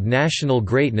promise of national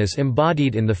greatness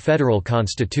embodied in the federal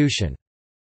Constitution."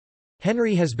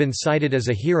 Henry has been cited as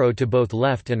a hero to both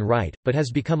left and right, but has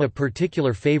become a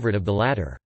particular favorite of the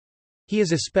latter. He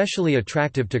is especially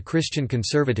attractive to Christian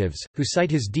conservatives, who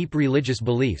cite his deep religious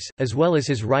beliefs, as well as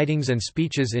his writings and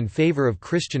speeches in favor of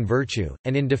Christian virtue,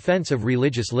 and in defense of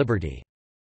religious liberty.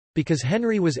 Because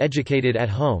Henry was educated at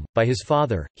home, by his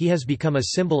father, he has become a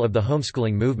symbol of the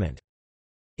homeschooling movement.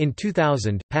 In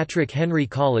 2000, Patrick Henry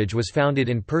College was founded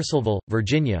in Purcellville,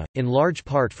 Virginia, in large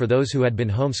part for those who had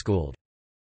been homeschooled.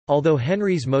 Although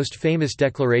Henry's most famous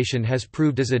declaration has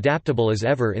proved as adaptable as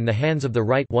ever in the hands of the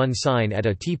right, one sign at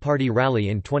a Tea Party rally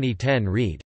in 2010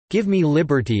 read, "Give me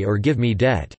liberty or give me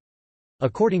debt."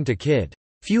 According to Kidd,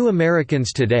 "Few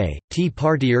Americans today, Tea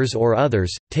Partiers or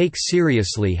others, take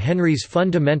seriously Henry's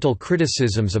fundamental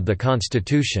criticisms of the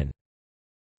Constitution."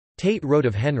 Tate wrote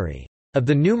of Henry, "Of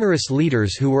the numerous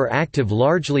leaders who were active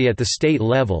largely at the state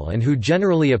level and who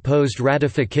generally opposed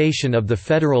ratification of the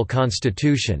federal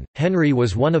Constitution, Henry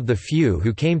was one of the few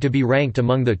who came to be ranked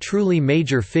among the truly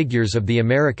major figures of the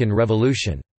American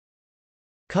Revolution."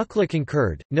 Kukla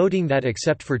concurred, noting that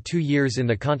except for 2 years in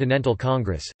the Continental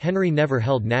Congress, Henry never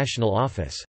held national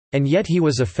office, "and yet he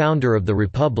was a founder of the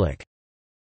Republic."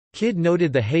 Kidd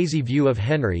noted the hazy view of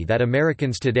Henry that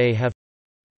Americans today have.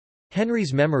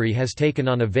 Henry's memory has taken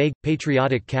on a vague,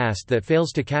 patriotic cast that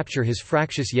fails to capture his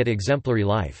fractious yet exemplary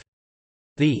life.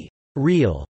 The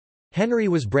real Henry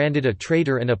was branded a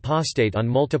traitor and apostate on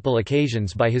multiple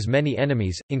occasions by his many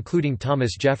enemies, including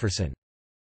Thomas Jefferson.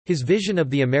 His vision of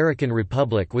the American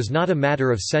Republic was not a matter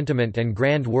of sentiment and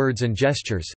grand words and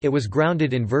gestures, it was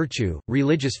grounded in virtue,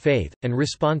 religious faith, and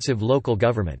responsive local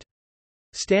government.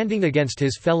 Standing against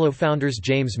his fellow founders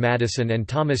James Madison and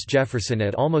Thomas Jefferson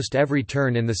at almost every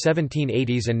turn in the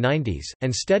 1780s and 90s,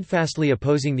 and steadfastly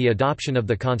opposing the adoption of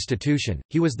the Constitution,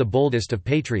 he was the boldest of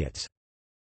patriots.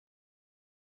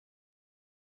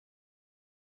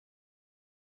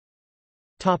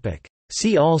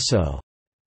 See also: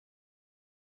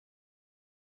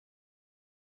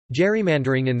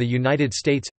 Gerrymandering in the United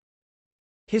States,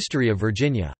 History of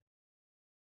Virginia.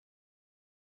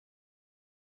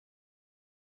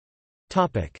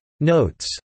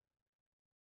 Notes.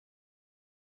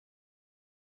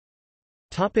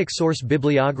 Source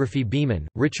bibliography: Beeman,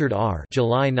 Richard R.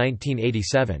 July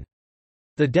 1987.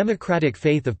 The Democratic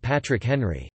Faith of Patrick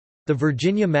Henry. The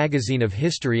Virginia Magazine of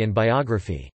History and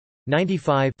Biography.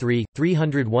 95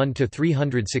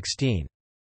 301–316.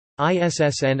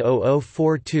 ISSN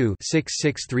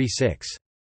 0042-6636.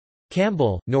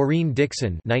 Campbell, Noreen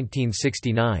Dixon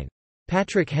 1969.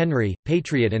 Patrick Henry,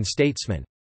 Patriot and Statesman.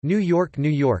 New York, New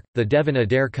York, The Devon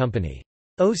Adair Company.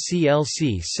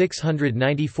 OCLC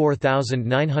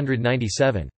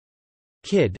 694997.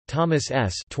 Kidd, Thomas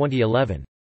S. 2011.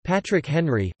 Patrick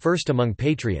Henry, First Among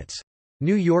Patriots.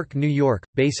 New York, New York,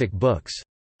 Basic Books.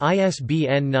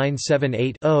 ISBN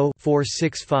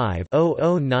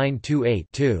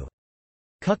 978-0-465-00928-2.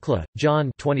 Kukla,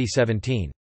 John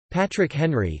 2017. Patrick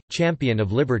Henry, Champion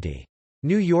of Liberty.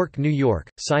 New York, New York,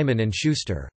 Simon &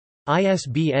 Schuster.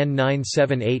 ISBN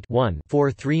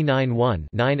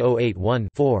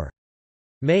 978-1-4391-9081-4.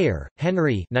 Mayer,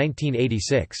 Henry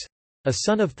 1986. A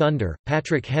Son of Thunder,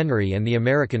 Patrick Henry and the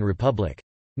American Republic.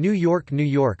 New York, New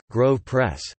York, Grove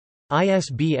Press.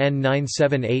 ISBN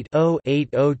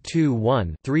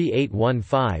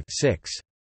 978-0-8021-3815-6.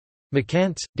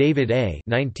 McCants, David A.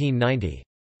 1990.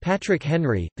 Patrick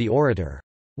Henry, The Orator.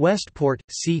 Westport,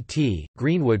 C.T.,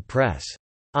 Greenwood Press.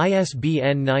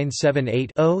 ISBN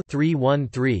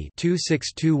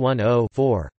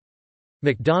 978-0-313-26210-4.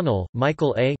 McDonnell,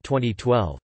 Michael A.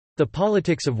 2012. The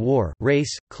Politics of War,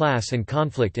 Race, Class and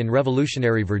Conflict in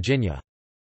Revolutionary Virginia.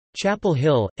 Chapel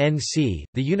Hill, N.C.,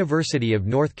 The University of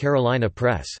North Carolina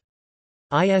Press.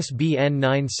 ISBN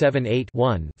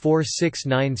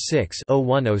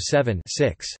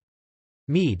 978-1-4696-0107-6.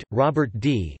 Meade, Robert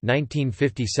D.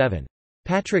 1957.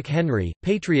 Patrick Henry,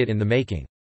 Patriot in the Making.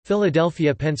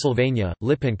 Philadelphia, Pennsylvania,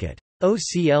 Lippincott.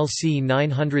 OCLC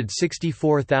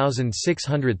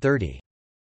 964630.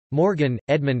 Morgan,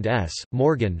 Edmund S.,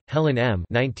 Morgan, Helen M.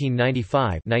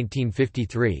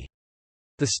 1995–1953.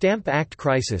 The Stamp Act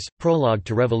Crisis, Prologue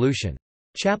to Revolution.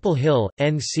 Chapel Hill,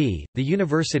 N.C., The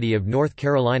University of North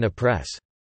Carolina Press.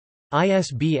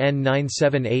 ISBN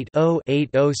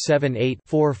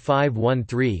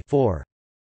 978-0-8078-4513-4.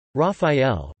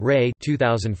 Raphael, Ray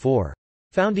 2004.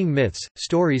 Founding Myths,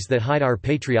 Stories That Hide Our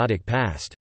Patriotic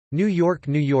Past. New York,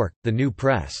 New York, The New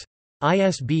Press.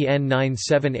 ISBN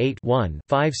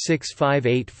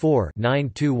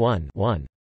 978-1-56584-921-1.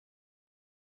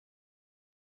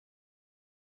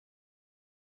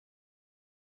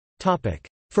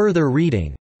 Further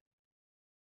reading.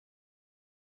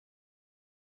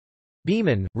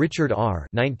 Beeman, Richard R.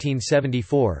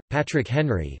 1974, Patrick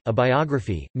Henry, A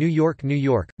Biography, New York, New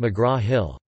York,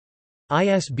 McGraw-Hill.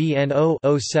 ISBN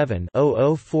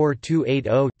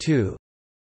 0-07-004280-2.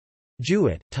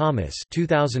 Jewett, Thomas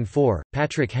 2004,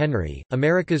 Patrick Henry,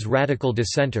 America's Radical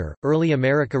Dissenter, Early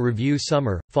America Review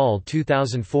Summer, Fall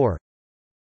 2004.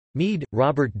 Meade,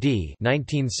 Robert D.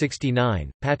 1969,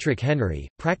 Patrick Henry,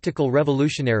 Practical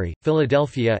Revolutionary,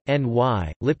 Philadelphia,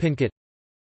 N.Y., Lippincott.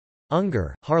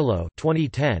 Unger, Harlow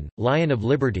 2010, Lion of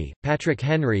Liberty, Patrick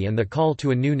Henry and the Call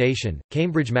to a New Nation,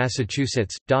 Cambridge,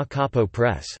 Massachusetts, Da Capo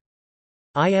Press.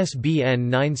 ISBN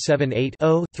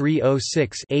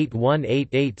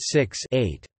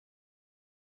 978-0-306-81886-8.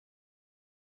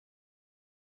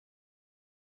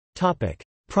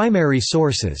 Primary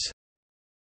sources.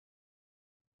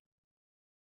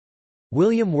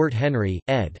 William Wirt Henry,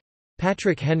 ed.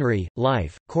 Patrick Henry,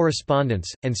 Life, Correspondence,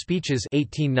 and Speeches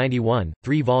 1891,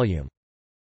 3-volume.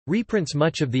 Reprints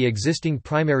much of the existing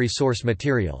primary source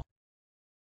material.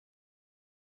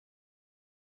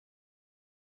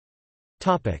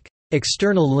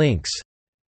 External links.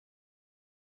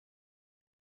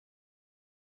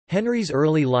 Henry's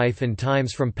early life and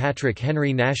times from Patrick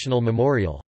Henry National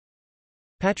Memorial.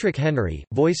 Patrick Henry,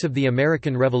 Voice of the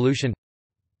American Revolution.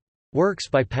 Works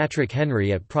by Patrick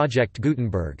Henry at Project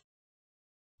Gutenberg.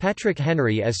 Patrick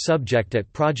Henry as subject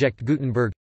at Project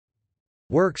Gutenberg.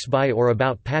 Works by or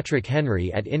about Patrick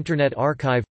Henry at Internet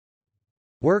Archive.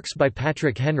 Works by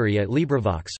Patrick Henry at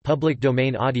LibriVox, public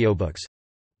domain audiobooks.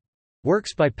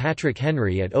 Works by Patrick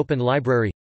Henry at Open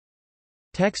Library.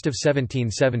 Text of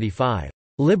 1775,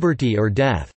 "Liberty or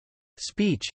Death",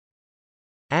 Speech.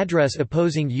 Address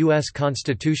opposing U.S.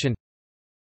 Constitution.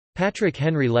 Patrick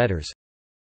Henry Letters.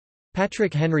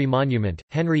 Patrick Henry Monument,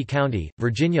 Henry County,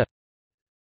 Virginia.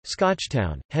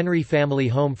 Scotchtown, Henry family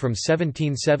home from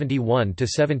 1771 to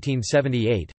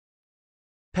 1778.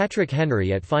 Patrick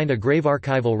Henry at Find a Grave.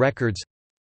 Archival records.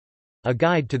 A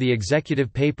Guide to the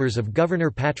Executive Papers of Governor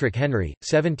Patrick Henry,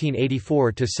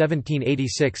 1784 to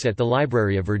 1786 at the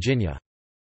Library of Virginia.